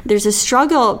there's a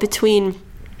struggle between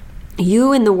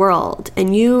you and the world,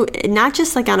 and you, not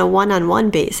just like on a one-on-one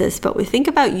basis, but we think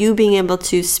about you being able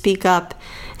to speak up,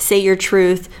 say your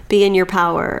truth, be in your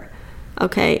power.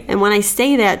 Okay. And when I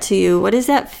say that to you, what does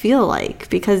that feel like?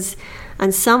 Because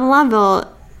on some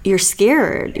level, you're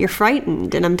scared, you're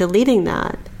frightened, and I'm deleting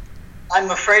that.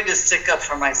 I'm afraid to stick up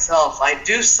for myself. I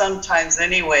do sometimes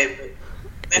anyway,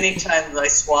 but many times I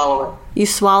swallow it. You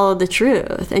swallow the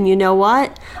truth. And you know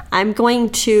what? I'm going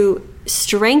to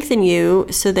strengthen you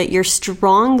so that you're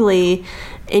strongly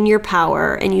in your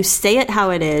power, and you say it how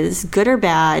it is, good or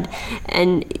bad,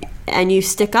 and you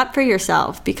stick up for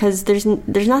yourself, because there's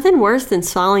nothing worse than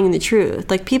swallowing the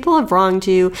truth. Like, people have wronged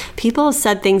you, people have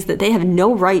said things that they have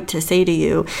no right to say to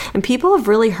you, and people have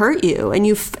really hurt you, and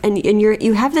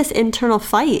you have this internal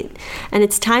fight, and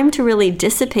it's time to really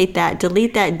dissipate that,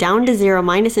 delete that down to zero,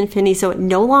 minus infinity, so it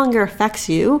no longer affects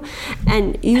you.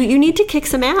 And you need to kick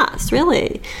some ass,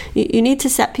 really. You need to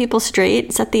set people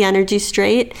straight, set the energy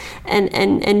straight,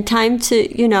 and time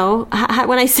to, you know,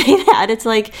 when I say that, it's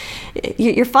like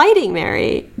you're fighting,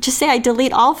 Mary. Just say, I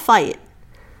delete all fight.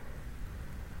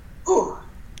 Ooh.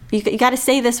 You got to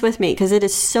say this with me, because it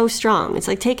is so strong. It's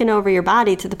like taking over your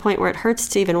body to the point where it hurts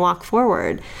to even walk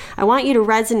forward. I want you to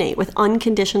resonate with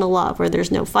unconditional love, where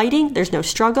there's no fighting, there's no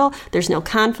struggle, there's no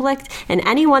conflict, and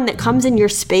anyone that comes in your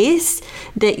space,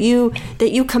 that you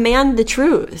command the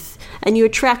truth, and you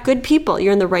attract good people.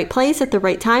 You're in the right place at the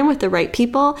right time with the right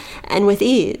people and with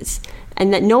ease.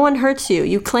 And that no one hurts you.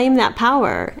 You claim that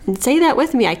power. And say that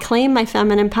with me. I claim my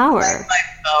feminine power.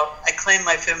 I claim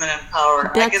my feminine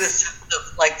power. I get a sense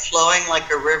of like flowing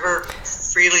like a river,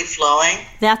 freely flowing.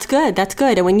 That's good. That's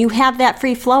good. And when you have that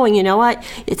free flowing, you know what?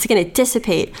 It's going to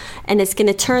dissipate. And it's going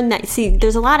to turn that. See,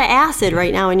 there's a lot of acid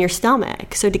right now in your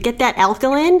stomach. So to get that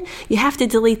alkaline, you have to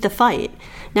delete the fight.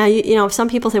 Now, you know, some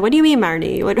people say, what do you mean,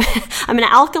 Marnie? I'm going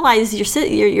to alkalize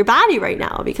your body right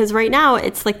now, because right now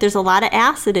it's like there's a lot of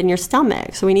acid in your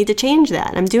stomach. So we need to change that.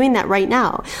 And I'm doing that right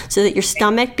now so that your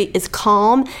stomach is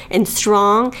calm and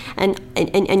strong,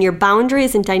 and your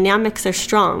boundaries and dynamics are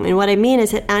strong. And what I mean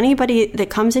is that anybody that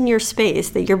comes in your space,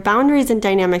 that your boundaries and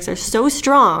dynamics are so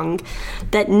strong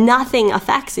that nothing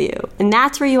affects you. And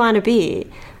that's where you want to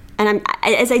be. And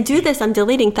as I do this, I'm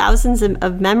deleting thousands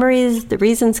of memories, the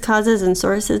reasons, causes, and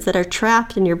sources that are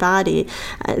trapped in your body.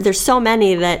 There's so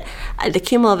many that the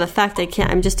cumulative effect,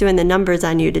 I'm just doing the numbers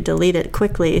on you to delete it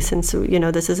quickly, since, you know,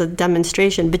 this is a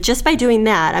demonstration. But just by doing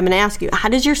that, I'm going to ask you, how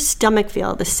does your stomach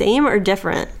feel? The same or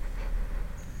different?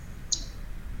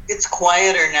 It's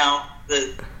quieter now.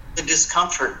 The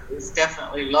discomfort is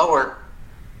definitely lower.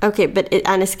 Okay, but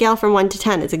on a scale from 1 to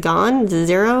 10, is it gone? Is it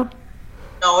 0?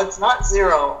 No, it's not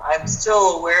 0. I'm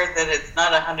still aware that it's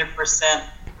not 100%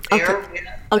 there.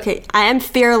 Okay, I am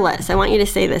fearless. I want you to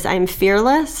say this. I am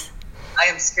fearless. I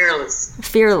am fearless.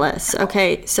 Fearless.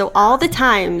 Okay, so all the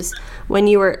times when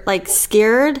you were like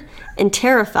scared and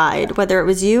terrified, whether it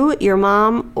was you, your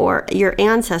mom, or your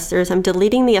ancestors, I'm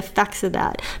deleting the effects of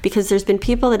that, because there's been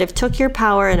people that have took your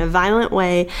power in a violent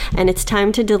way, and it's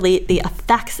time to delete the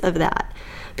effects of that.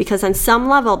 Because on some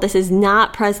level, this is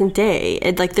not present day.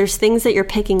 Like, there's things that you're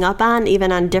picking up on,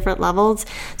 even on different levels.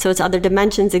 So it's other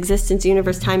dimensions, existence,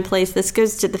 universe, time, place. This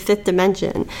goes to the 5th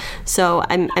dimension. So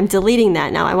I'm deleting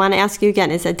that now. I want to ask you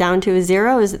again, is it down to a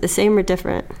 0? Is it the same or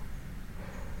different?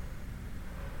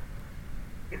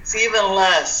 It's even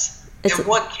less. And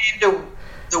what came to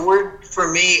the word for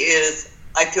me is,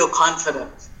 I feel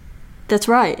confident. That's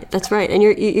right. That's right. And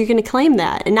you're going to claim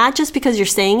that. And not just because you're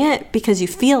saying it, because you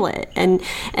feel it. And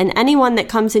anyone that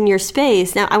comes in your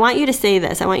space, now I want you to say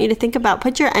this. I want you to think about,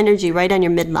 put your energy right on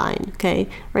your midline, okay?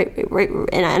 Right.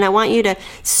 And I want you to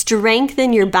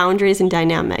strengthen your boundaries and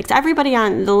dynamics. Everybody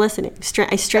on the listening,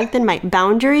 I strengthen my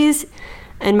boundaries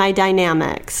and my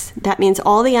dynamics. That means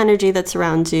all the energy that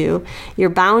surrounds you.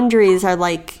 Your boundaries are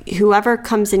like whoever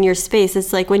comes in your space.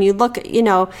 It's like when you look, you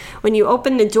know, when you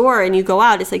open the door and you go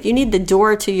out, it's like you need the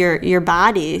door to your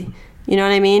body. You know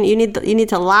what I mean? You need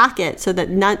to lock it so that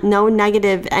no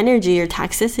negative energy or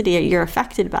toxicity you're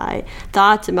affected by.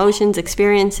 Thoughts, emotions,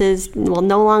 experiences will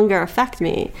no longer affect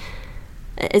me.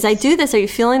 As I do this, are you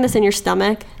feeling this in your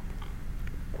stomach?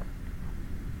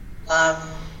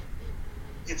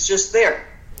 It's just there.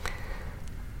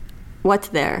 What's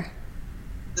there?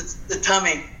 The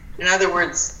tummy. In other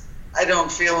words, I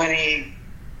don't feel any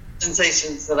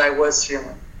sensations that I was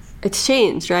feeling. It's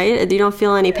changed, right? You don't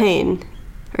feel any pain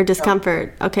or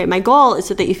discomfort. No. Okay, my goal is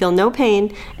so that you feel no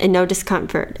pain and no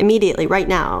discomfort immediately, right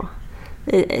now.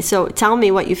 So tell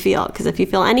me what you feel, because if you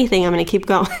feel anything, I'm going to keep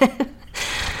going.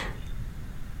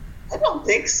 I don't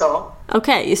think so.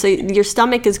 Okay, so your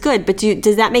stomach is good, but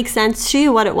does that make sense to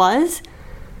you what it was?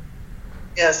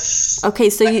 Yes. Okay,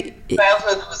 so My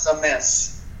childhood was a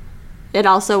mess. It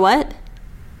also what?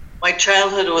 My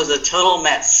childhood was a total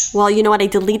mess. Well, you know what? I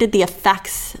deleted the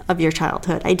effects of your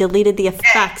childhood. I deleted the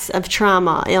effects of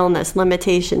trauma, illness,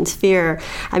 limitations, fear.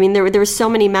 I mean, there were so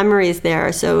many memories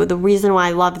there. So the reason why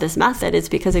I love this method is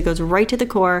because it goes right to the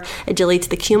core. It deletes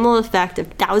the cumulative effect of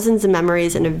thousands of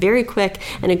memories and very quick,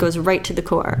 and it goes right to the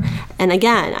core. And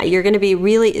again, you're going to be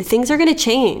things are going to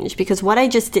change, because what I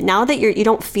just did, now that you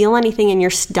don't feel anything in your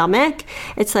stomach,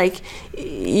 it's like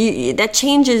that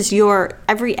changes your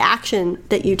every action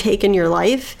that you take in your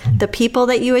life, the people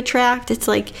that you attract. It's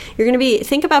like you're going to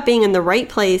think about being in the right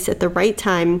place at the right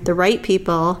time, the right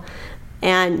people,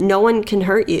 and no one can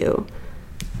hurt you.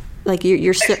 Like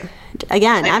you're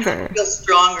again, ever. I feel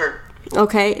stronger.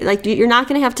 Okay, like you're not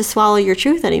going to have to swallow your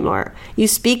truth anymore. You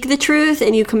speak the truth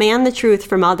and you command the truth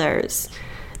from others.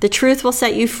 The truth will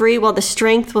set you free, while the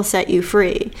strength will set you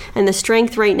free. And the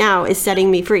strength right now is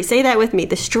setting me free. Say that with me.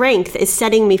 The strength is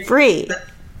setting me free.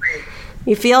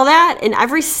 You feel that? And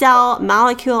every cell,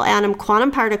 molecule, atom,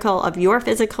 quantum particle of your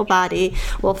physical body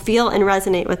will feel and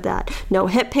resonate with that. No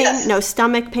hip pain, yes. No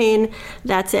stomach pain.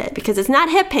 That's it. Because it's not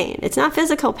hip pain. It's not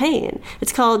physical pain.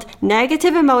 It's called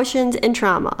negative emotions and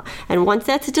trauma. And once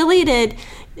that's deleted,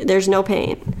 there's no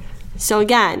pain. So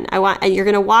again, you're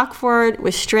going to walk forward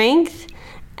with strength.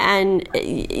 And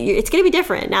it's going to be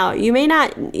different. Now, you may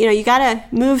not, you got to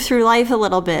move through life a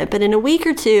little bit, but in a week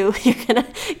or two, you're going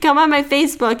to come on my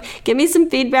Facebook, give me some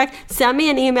feedback, send me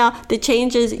an email, the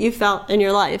changes you felt in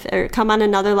your life, or come on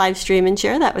another live stream and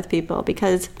share that with people,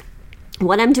 because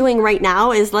what I'm doing right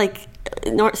now is like,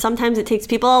 sometimes it takes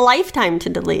people a lifetime to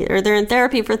delete, or they're in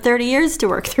therapy for 30 years to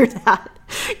work through that.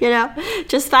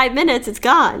 Just 5 minutes, it's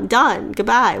gone, done,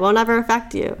 goodbye, won't ever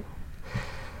affect you.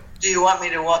 Do you want me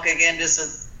to walk again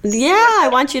Yeah, I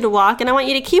want you to walk, and I want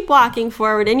you to keep walking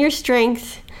forward in your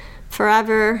strength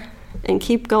forever, and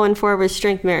keep going forward with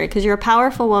strength, Mary, because you're a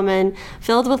powerful woman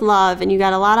filled with love, and you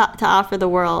got a lot to offer the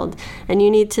world, and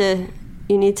you need to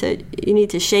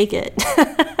shake it.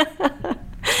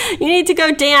 You need to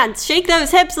go dance, shake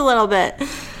those hips a little bit.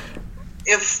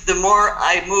 If the more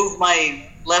I move my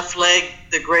left leg,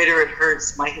 the greater it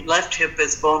hurts. My left hip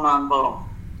is bone on bone.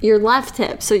 Your left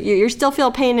hip. So you still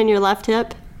feel pain in your left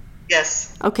hip?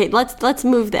 Yes. Okay, let's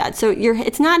move that. So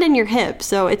it's not in your hip,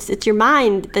 so it's your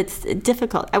mind that's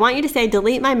difficult. I want you to say,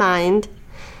 delete my mind.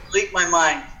 Delete my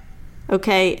mind.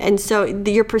 Okay, and so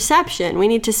your perception, we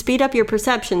need to speed up your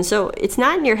perception. So it's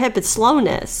not in your hip, it's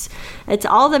slowness. It's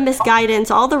all the misguidance,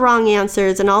 all the wrong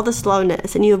answers, and all the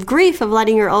slowness. And you have grief of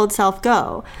letting your old self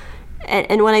go.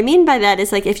 And what I mean by that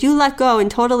is, like, if you let go and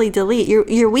totally delete,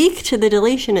 you're weak to the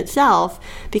deletion itself,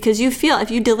 because you feel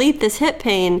if you delete this hip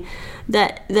pain,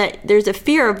 that there's a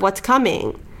fear of what's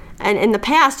coming. And in the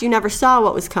past, you never saw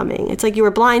what was coming. It's like you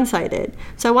were blindsided.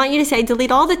 So I want you to say,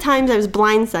 delete all the times I was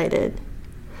blindsided.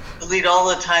 Delete all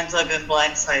the times I've been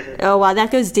blindsided. Oh, wow, that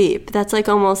goes deep. That's like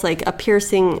almost like a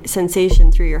piercing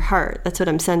sensation through your heart. That's what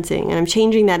I'm sensing. And I'm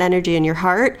changing that energy in your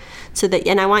heart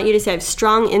and I want you to say, I have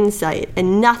strong insight,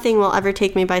 and nothing will ever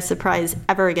take me by surprise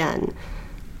ever again.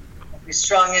 Be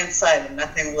strong inside, and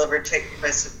nothing will ever take me by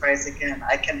surprise again.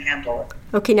 I can handle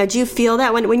it. Okay, now do you feel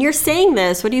that? When you're saying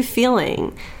this, what are you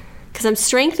feeling? Because I'm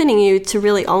strengthening you to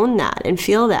really own that and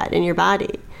feel that in your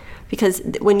body. Because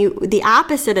the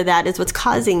opposite of that is what's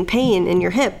causing pain in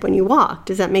your hip when you walk.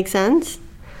 Does that make sense?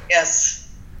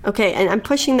 Yes. Okay, and I'm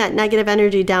pushing that negative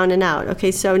energy down and out.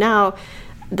 Okay, so now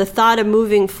the thought of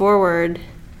moving forward.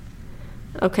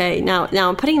 Okay, now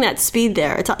I'm putting that speed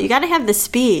there. You got to have the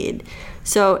speed.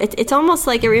 So it's almost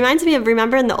like, it reminds me of,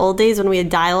 remember in the old days when we had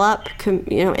dial-up,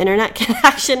 internet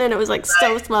connection, and it was like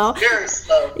so slow. Very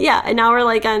slow. Yeah, and now we're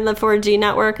like on the 4G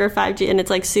network or 5G, and it's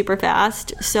like super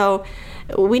fast. So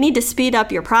we need to speed up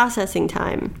your processing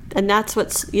time, and that's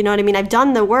what's, you know what I mean? I've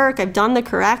done the work, I've done the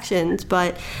corrections,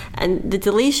 and the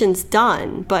deletion's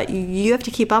done, but you have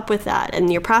to keep up with that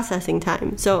and your processing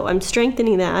time. So I'm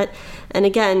strengthening that, and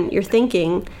again, your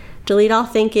thinking, delete all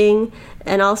thinking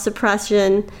and all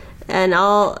suppression and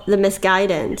all the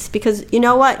misguidance, because you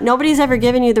know what? Nobody's ever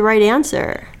given you the right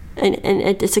answer, and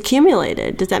it's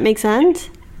accumulated. Does that make sense?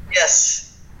 Yes.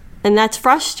 And that's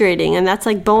frustrating, and that's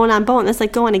like bone on bone. That's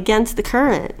like going against the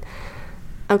current.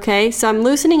 Okay, so I'm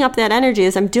loosening up that energy.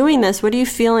 As I'm doing this, what are you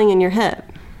feeling in your hip?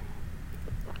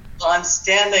 Well, I'm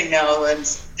standing now, and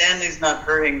standing's not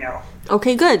hurting now.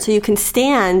 Okay, good. So you can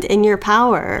stand in your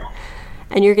power,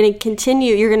 and you're going to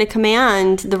continue. You're going to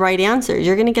command the right answers.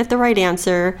 You're going to get the right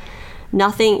answer,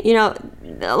 nothing,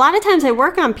 a lot of times I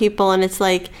work on people and it's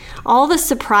like all the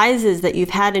surprises that you've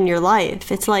had in your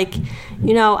life. It's like,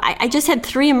 I just had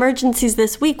 3 emergencies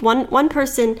this week. One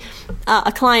person,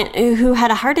 a client who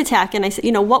had a heart attack, and I said,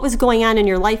 what was going on in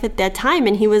your life at that time?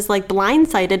 And he was like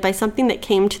blindsided by something that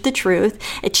came to the truth.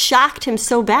 It shocked him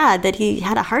so bad that he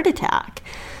had a heart attack.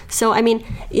 So, I mean,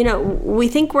 we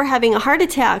think we're having a heart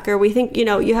attack, or we think,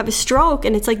 you have a stroke,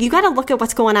 and it's like, you got to look at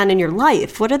what's going on in your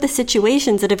life. What are the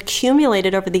situations that have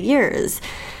accumulated over the years?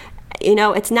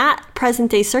 It's not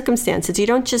present day circumstances. You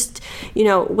don't just,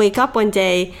 wake up one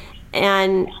day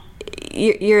and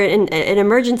you're in an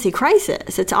emergency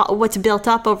crisis. It's all what's built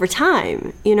up over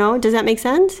time. Does that make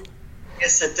sense?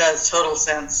 Yes, it does. Total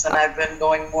sense. And I've been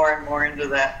going more and more into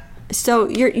that. So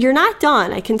you're not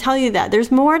done. I can tell you that.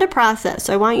 There's more to process.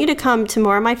 So I want you to come to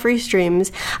more of my free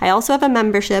streams. I also have a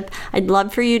membership. I'd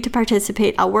love for you to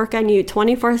participate. I'll work on you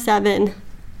 24/7.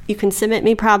 You can submit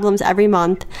me problems every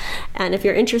month. And if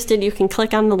you're interested, you can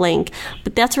click on the link.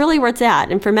 But that's really where it's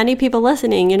at. And for many people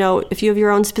listening, if you have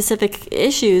your own specific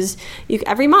issues,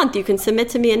 every month you can submit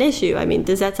to me an issue. I mean,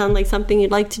 does that sound like something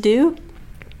you'd like to do?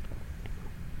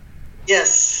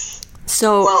 Yes.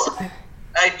 So, well,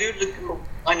 I do look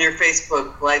on your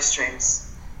Facebook live streams.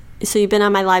 So you've been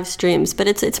on my live streams, but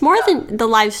it's more than the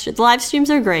live streams. The live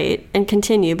streams are great and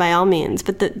continue by all means,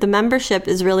 but the membership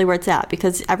is really where it's at,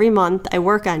 because every month I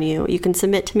work on you. You can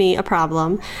submit to me a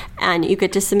problem and you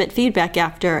get to submit feedback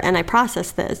after, and I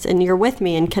process this, and you're with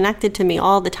me and connected to me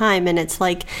all the time. And it's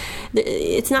like,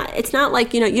 it's not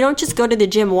like, you don't just go to the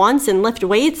gym once and lift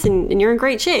weights and you're in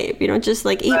great shape. You don't just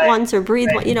like eat once or breathe.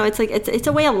 Right. It's like, it's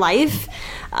a way of life.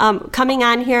 Coming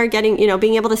on here, getting,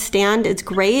 being able to stand, it's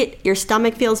great. Your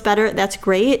stomach feels better. That's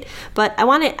great. But I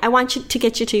want you to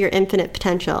get you to your infinite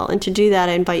potential. And to do that,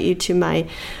 I invite you to my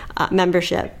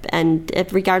membership. And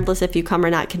regardless if you come or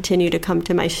not, continue to come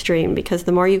to my stream, because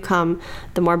the more you come,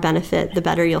 the more benefit, the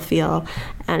better you'll feel.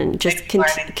 And just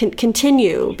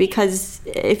continue, because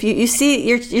if you see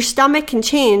your stomach can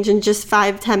change in just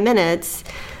 5-10 minutes,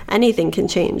 anything can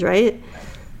change, right?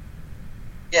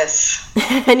 Yes.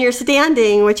 And you're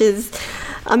standing, which is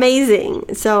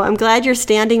amazing. So I'm glad you're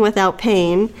standing without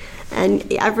pain.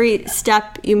 And every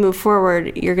step you move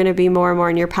forward, you're going to be more and more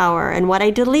in your power. And what I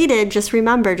deleted, just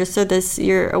remember, just so this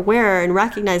you're aware and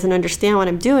recognize and understand what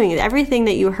I'm doing, everything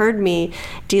that you heard me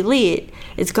delete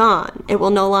is gone. It will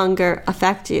no longer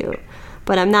affect you.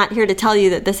 But I'm not here to tell you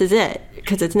that this is it,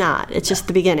 because it's not. It's just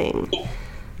the beginning.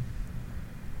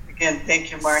 Again,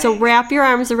 thank you, Marnie. So wrap your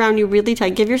arms around you really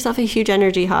tight. Give yourself a huge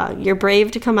energy hug. You're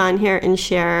brave to come on here and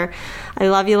share. I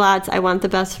love you lots. I want the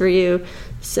best for you.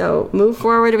 So move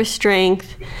forward with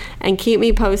strength and keep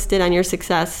me posted on your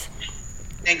success.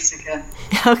 Thanks again.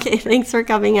 Okay, thanks for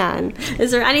coming on. Is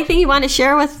there anything you want to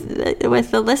share with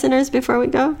the listeners before we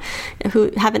go,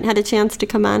 who haven't had a chance to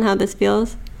come on, how this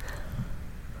feels?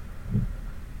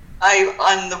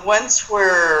 On the ones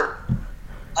where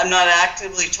I'm not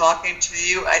actively talking to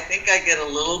you, I think I get a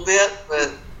little bit,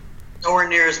 but nowhere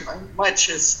near as much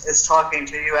as talking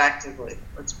to you actively.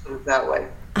 Let's put it that way.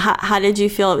 How did you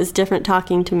feel it was different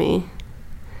talking to me?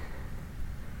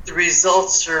 The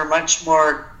results are much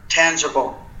more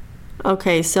tangible.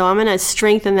 Okay, so I'm going to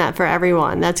strengthen that for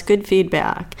everyone. That's good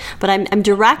feedback. But I'm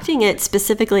directing it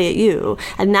specifically at you.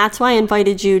 And that's why I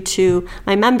invited you to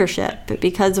my membership.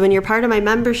 Because when you're part of my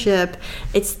membership,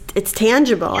 it's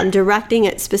tangible. I'm directing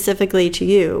it specifically to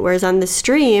you. Whereas on the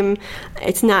stream,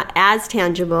 it's not as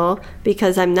tangible,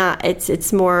 because I'm not.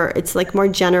 It's like more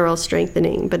general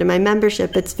strengthening. But in my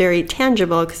membership, it's very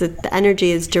tangible, because the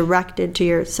energy is directed to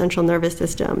your central nervous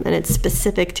system, and it's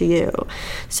specific to you.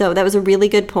 So that was a really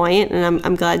good point. And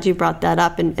I'm glad you brought that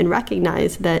up and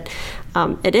recognized that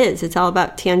it's all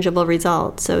about tangible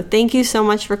results. So thank you so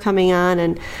much for coming on,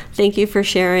 and thank you for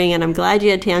sharing. And I'm glad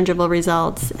you had tangible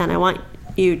results, and I want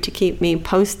you to keep me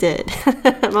posted.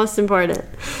 Most important.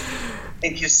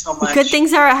 Thank you so much. Good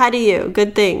things are ahead of you.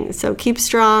 Good things. So keep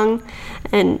strong,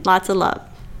 and lots of love.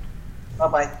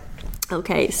 Bye-bye.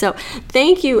 Okay, so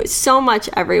thank you so much,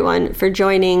 everyone, for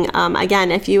joining. Again,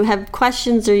 if you have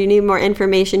questions or you need more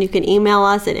information, you can email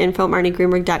us at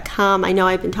info@marniegreenberg.com. I know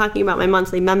I've been talking about my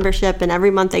monthly membership, and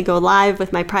every month I go live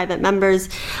with my private members.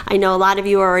 I know a lot of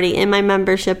you are already in my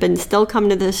membership and still come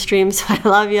to the stream, so I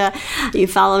love you. You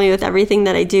follow me with everything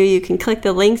that I do. You can click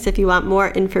the links if you want more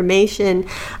information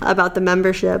about the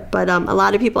membership. But a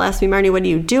lot of people ask me, Marnie, what are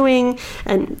you doing?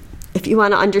 And if you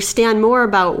want to understand more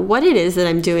about what it is that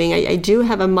I'm doing, I do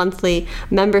have a monthly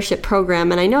membership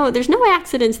program. And I know there's no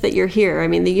accidents that you're here. I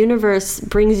mean, the universe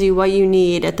brings you what you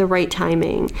need at the right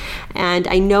timing. And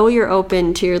I know you're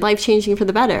open to your life changing for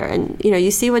the better. And,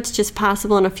 you see what's just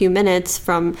possible in a few minutes,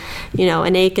 from,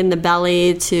 an ache in the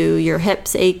belly to your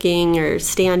hips aching or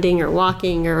standing or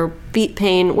walking or beat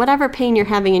pain, whatever pain you're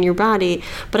having in your body.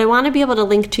 But I want to be able to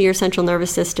link to your central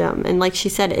nervous system. And like she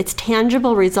said, it's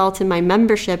tangible results in my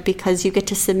membership because you get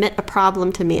to submit a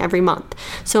problem to me every month.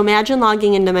 So imagine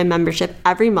logging into my membership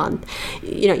every month.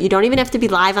 You don't even have to be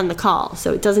live on the call.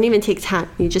 So it doesn't even take time.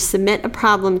 You just submit a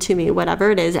problem to me,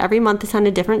 whatever it is. Every month it's on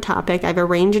a different topic. I have a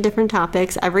range of different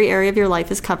topics. Every area of your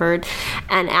life is covered.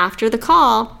 And after the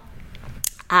call,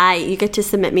 you get to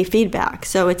submit me feedback.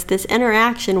 So it's this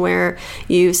interaction where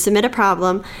you submit a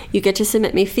problem, you get to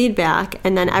submit me feedback,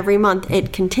 and then every month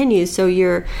it continues. So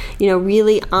you're,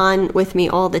 really on with me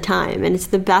all the time. And it's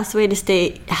the best way to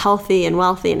stay healthy and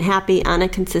wealthy and happy on a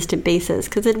consistent basis,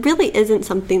 because it really isn't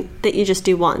something that you just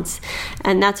do once.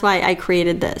 And that's why I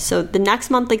created this. So the next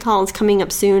monthly call is coming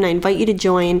up soon. I invite you to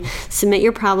join, submit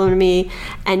your problem to me,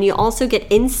 and you also get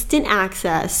instant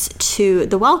access to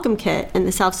the welcome kit and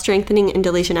the self-strengthening and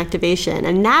deletion activation.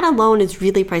 And that alone is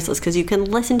really priceless because you can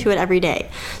listen to it every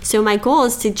day. So my goal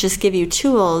is to just give you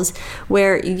tools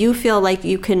where you feel like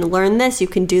you can learn this, you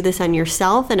can do this on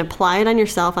yourself and apply it on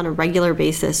yourself on a regular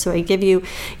basis. So I give you,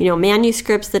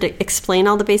 manuscripts that explain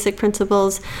all the basic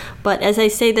principles. But as I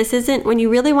say, this isn't, when you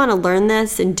really want to learn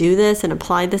this and do this and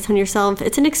apply this on yourself,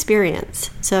 it's an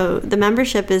experience. So the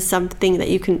membership is something that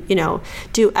you can,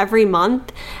 do every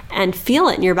month and feel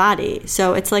it in your body.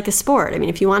 So it's like a sport. I mean,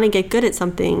 if you want to get good at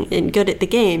something and good at the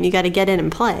game, you got to get in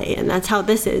and play. And that's how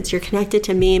this is. You're connected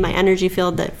to me, my energy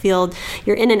field,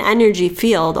 you're in an energy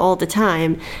field all the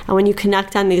time. And when you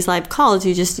connect on these live calls,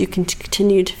 you can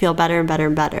continue to feel better and better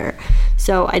and better.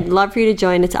 So I'd love for you to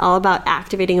join. It's all about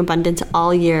activating abundance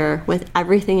all year with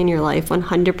everything in your life,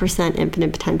 100%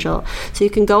 infinite potential. So you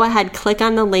can go ahead, click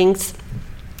on the links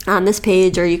on this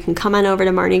page, or you can come on over to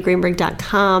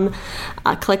MarnieGreenberg.com,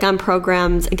 click on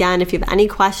programs. Again, if you have any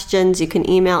questions, you can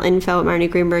email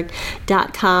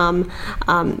info@MarnieGreenberg.com.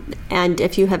 And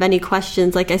if you have any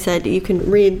questions, like I said, you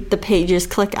can read the pages,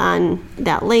 click on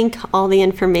that link. All the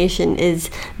information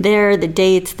is there, the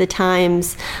dates, the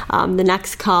times, the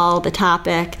next call, the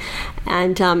topic.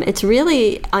 And it's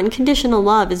really, unconditional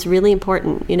love is really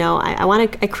important.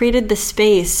 I created the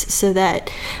space so that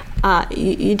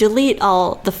you delete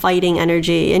all the fighting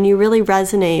energy and you really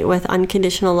resonate with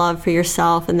unconditional love for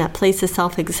yourself and that place of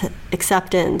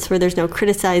self-acceptance where there's no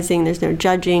criticizing, there's no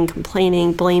judging,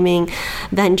 complaining, blaming,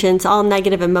 vengeance. All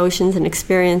negative emotions and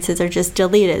experiences are just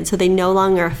deleted so they no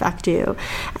longer affect you.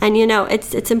 And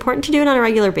it's important to do it on a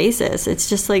regular basis. It's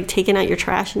just like taking out your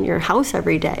trash in your house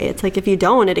every day. It's like if you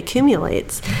don't, it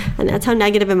accumulates. And that's how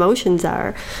negative emotions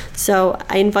are. So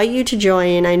I invite you to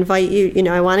join. I invite you,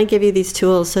 I want to give you these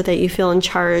tools so that you feel in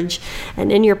charge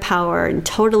and in your power and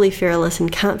totally fearless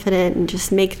and confident and just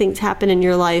make things happen in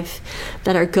your life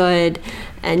that are good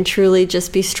and truly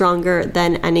just be stronger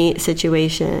than any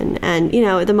situation. And,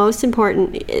 the most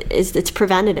important is it's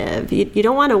preventative. You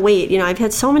don't want to wait. I've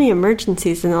had so many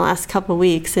emergencies in the last couple of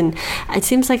weeks, and it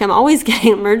seems like I'm always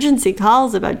getting emergency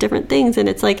calls about different things. And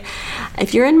it's like,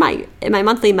 if you're in my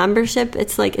monthly membership,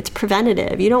 it's like, it's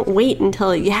preventative. You don't wait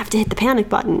until you have to hit the panic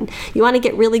button. You want to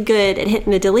get really good at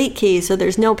hitting the delete key so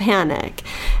there's no panic.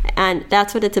 And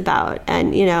that's what it's about.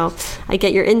 And, I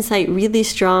get your insight really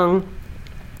strong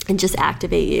and just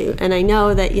activate you. And I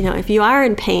know that, if you are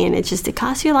in pain, it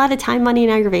costs you a lot of time, money,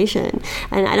 and aggravation.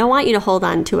 And I don't want you to hold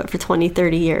on to it for 20,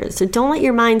 30 years. So don't let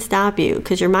your mind stop you,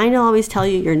 because your mind will always tell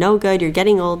you you're no good, you're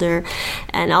getting older,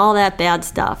 and all that bad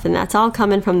stuff. And that's all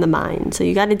coming from the mind. So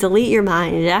you got to delete your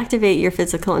mind and activate your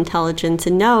physical intelligence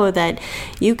and know that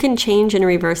you can change and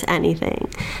reverse anything.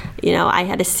 I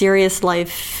had a serious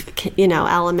life,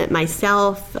 element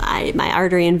myself. My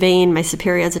artery and vein, my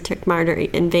superior esoteric artery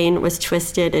and vein was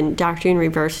twisted, and Dr. Yoon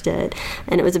reversed it.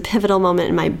 And it was a pivotal moment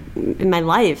in my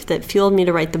life that fueled me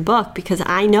to write the book, because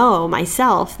I know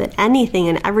myself that anything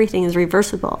and everything is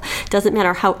reversible. It doesn't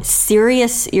matter how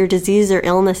serious your disease or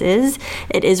illness is,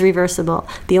 it is reversible.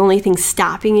 The only thing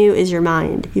stopping you is your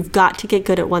mind. You've got to get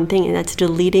good at one thing, and that's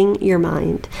deleting your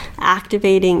mind,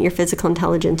 activating your physical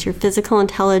intelligence. Your physical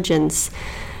intelligence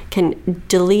can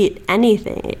delete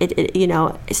anything.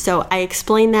 So I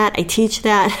explain that, I teach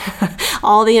that.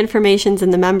 All the information's in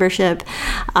the membership.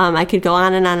 I could go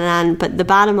on and on and on, but the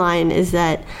bottom line is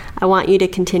that I want you to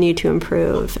continue to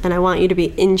improve, and I want you to be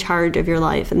in charge of your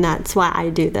life. And that's why I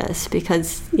do this,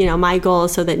 because, my goal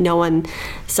is so that no one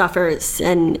suffers.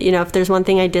 And, if there's one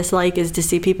thing I dislike is to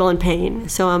see people in pain.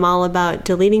 So I'm all about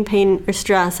deleting pain or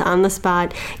stress on the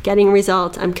spot, getting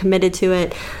results. I'm committed to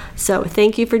it. So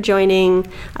thank you for joining.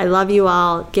 I love you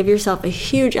all. Give yourself a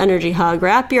huge energy hug.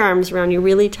 Wrap your arms around you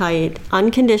really tight.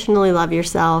 Unconditionally love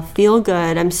yourself. Feel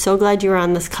good. I'm so glad you were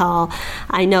on this call.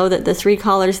 I know that the 3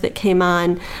 callers that came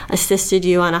on assisted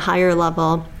you on a higher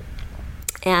level.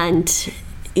 And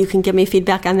you can give me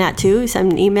feedback on that too.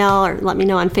 Send an email or let me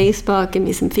know on Facebook. Give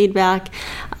me some feedback.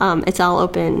 It's all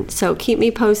open. So keep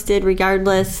me posted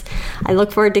regardless. I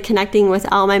look forward to connecting with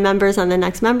all my members on the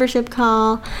next membership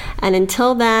call. And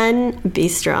until then, be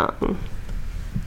strong.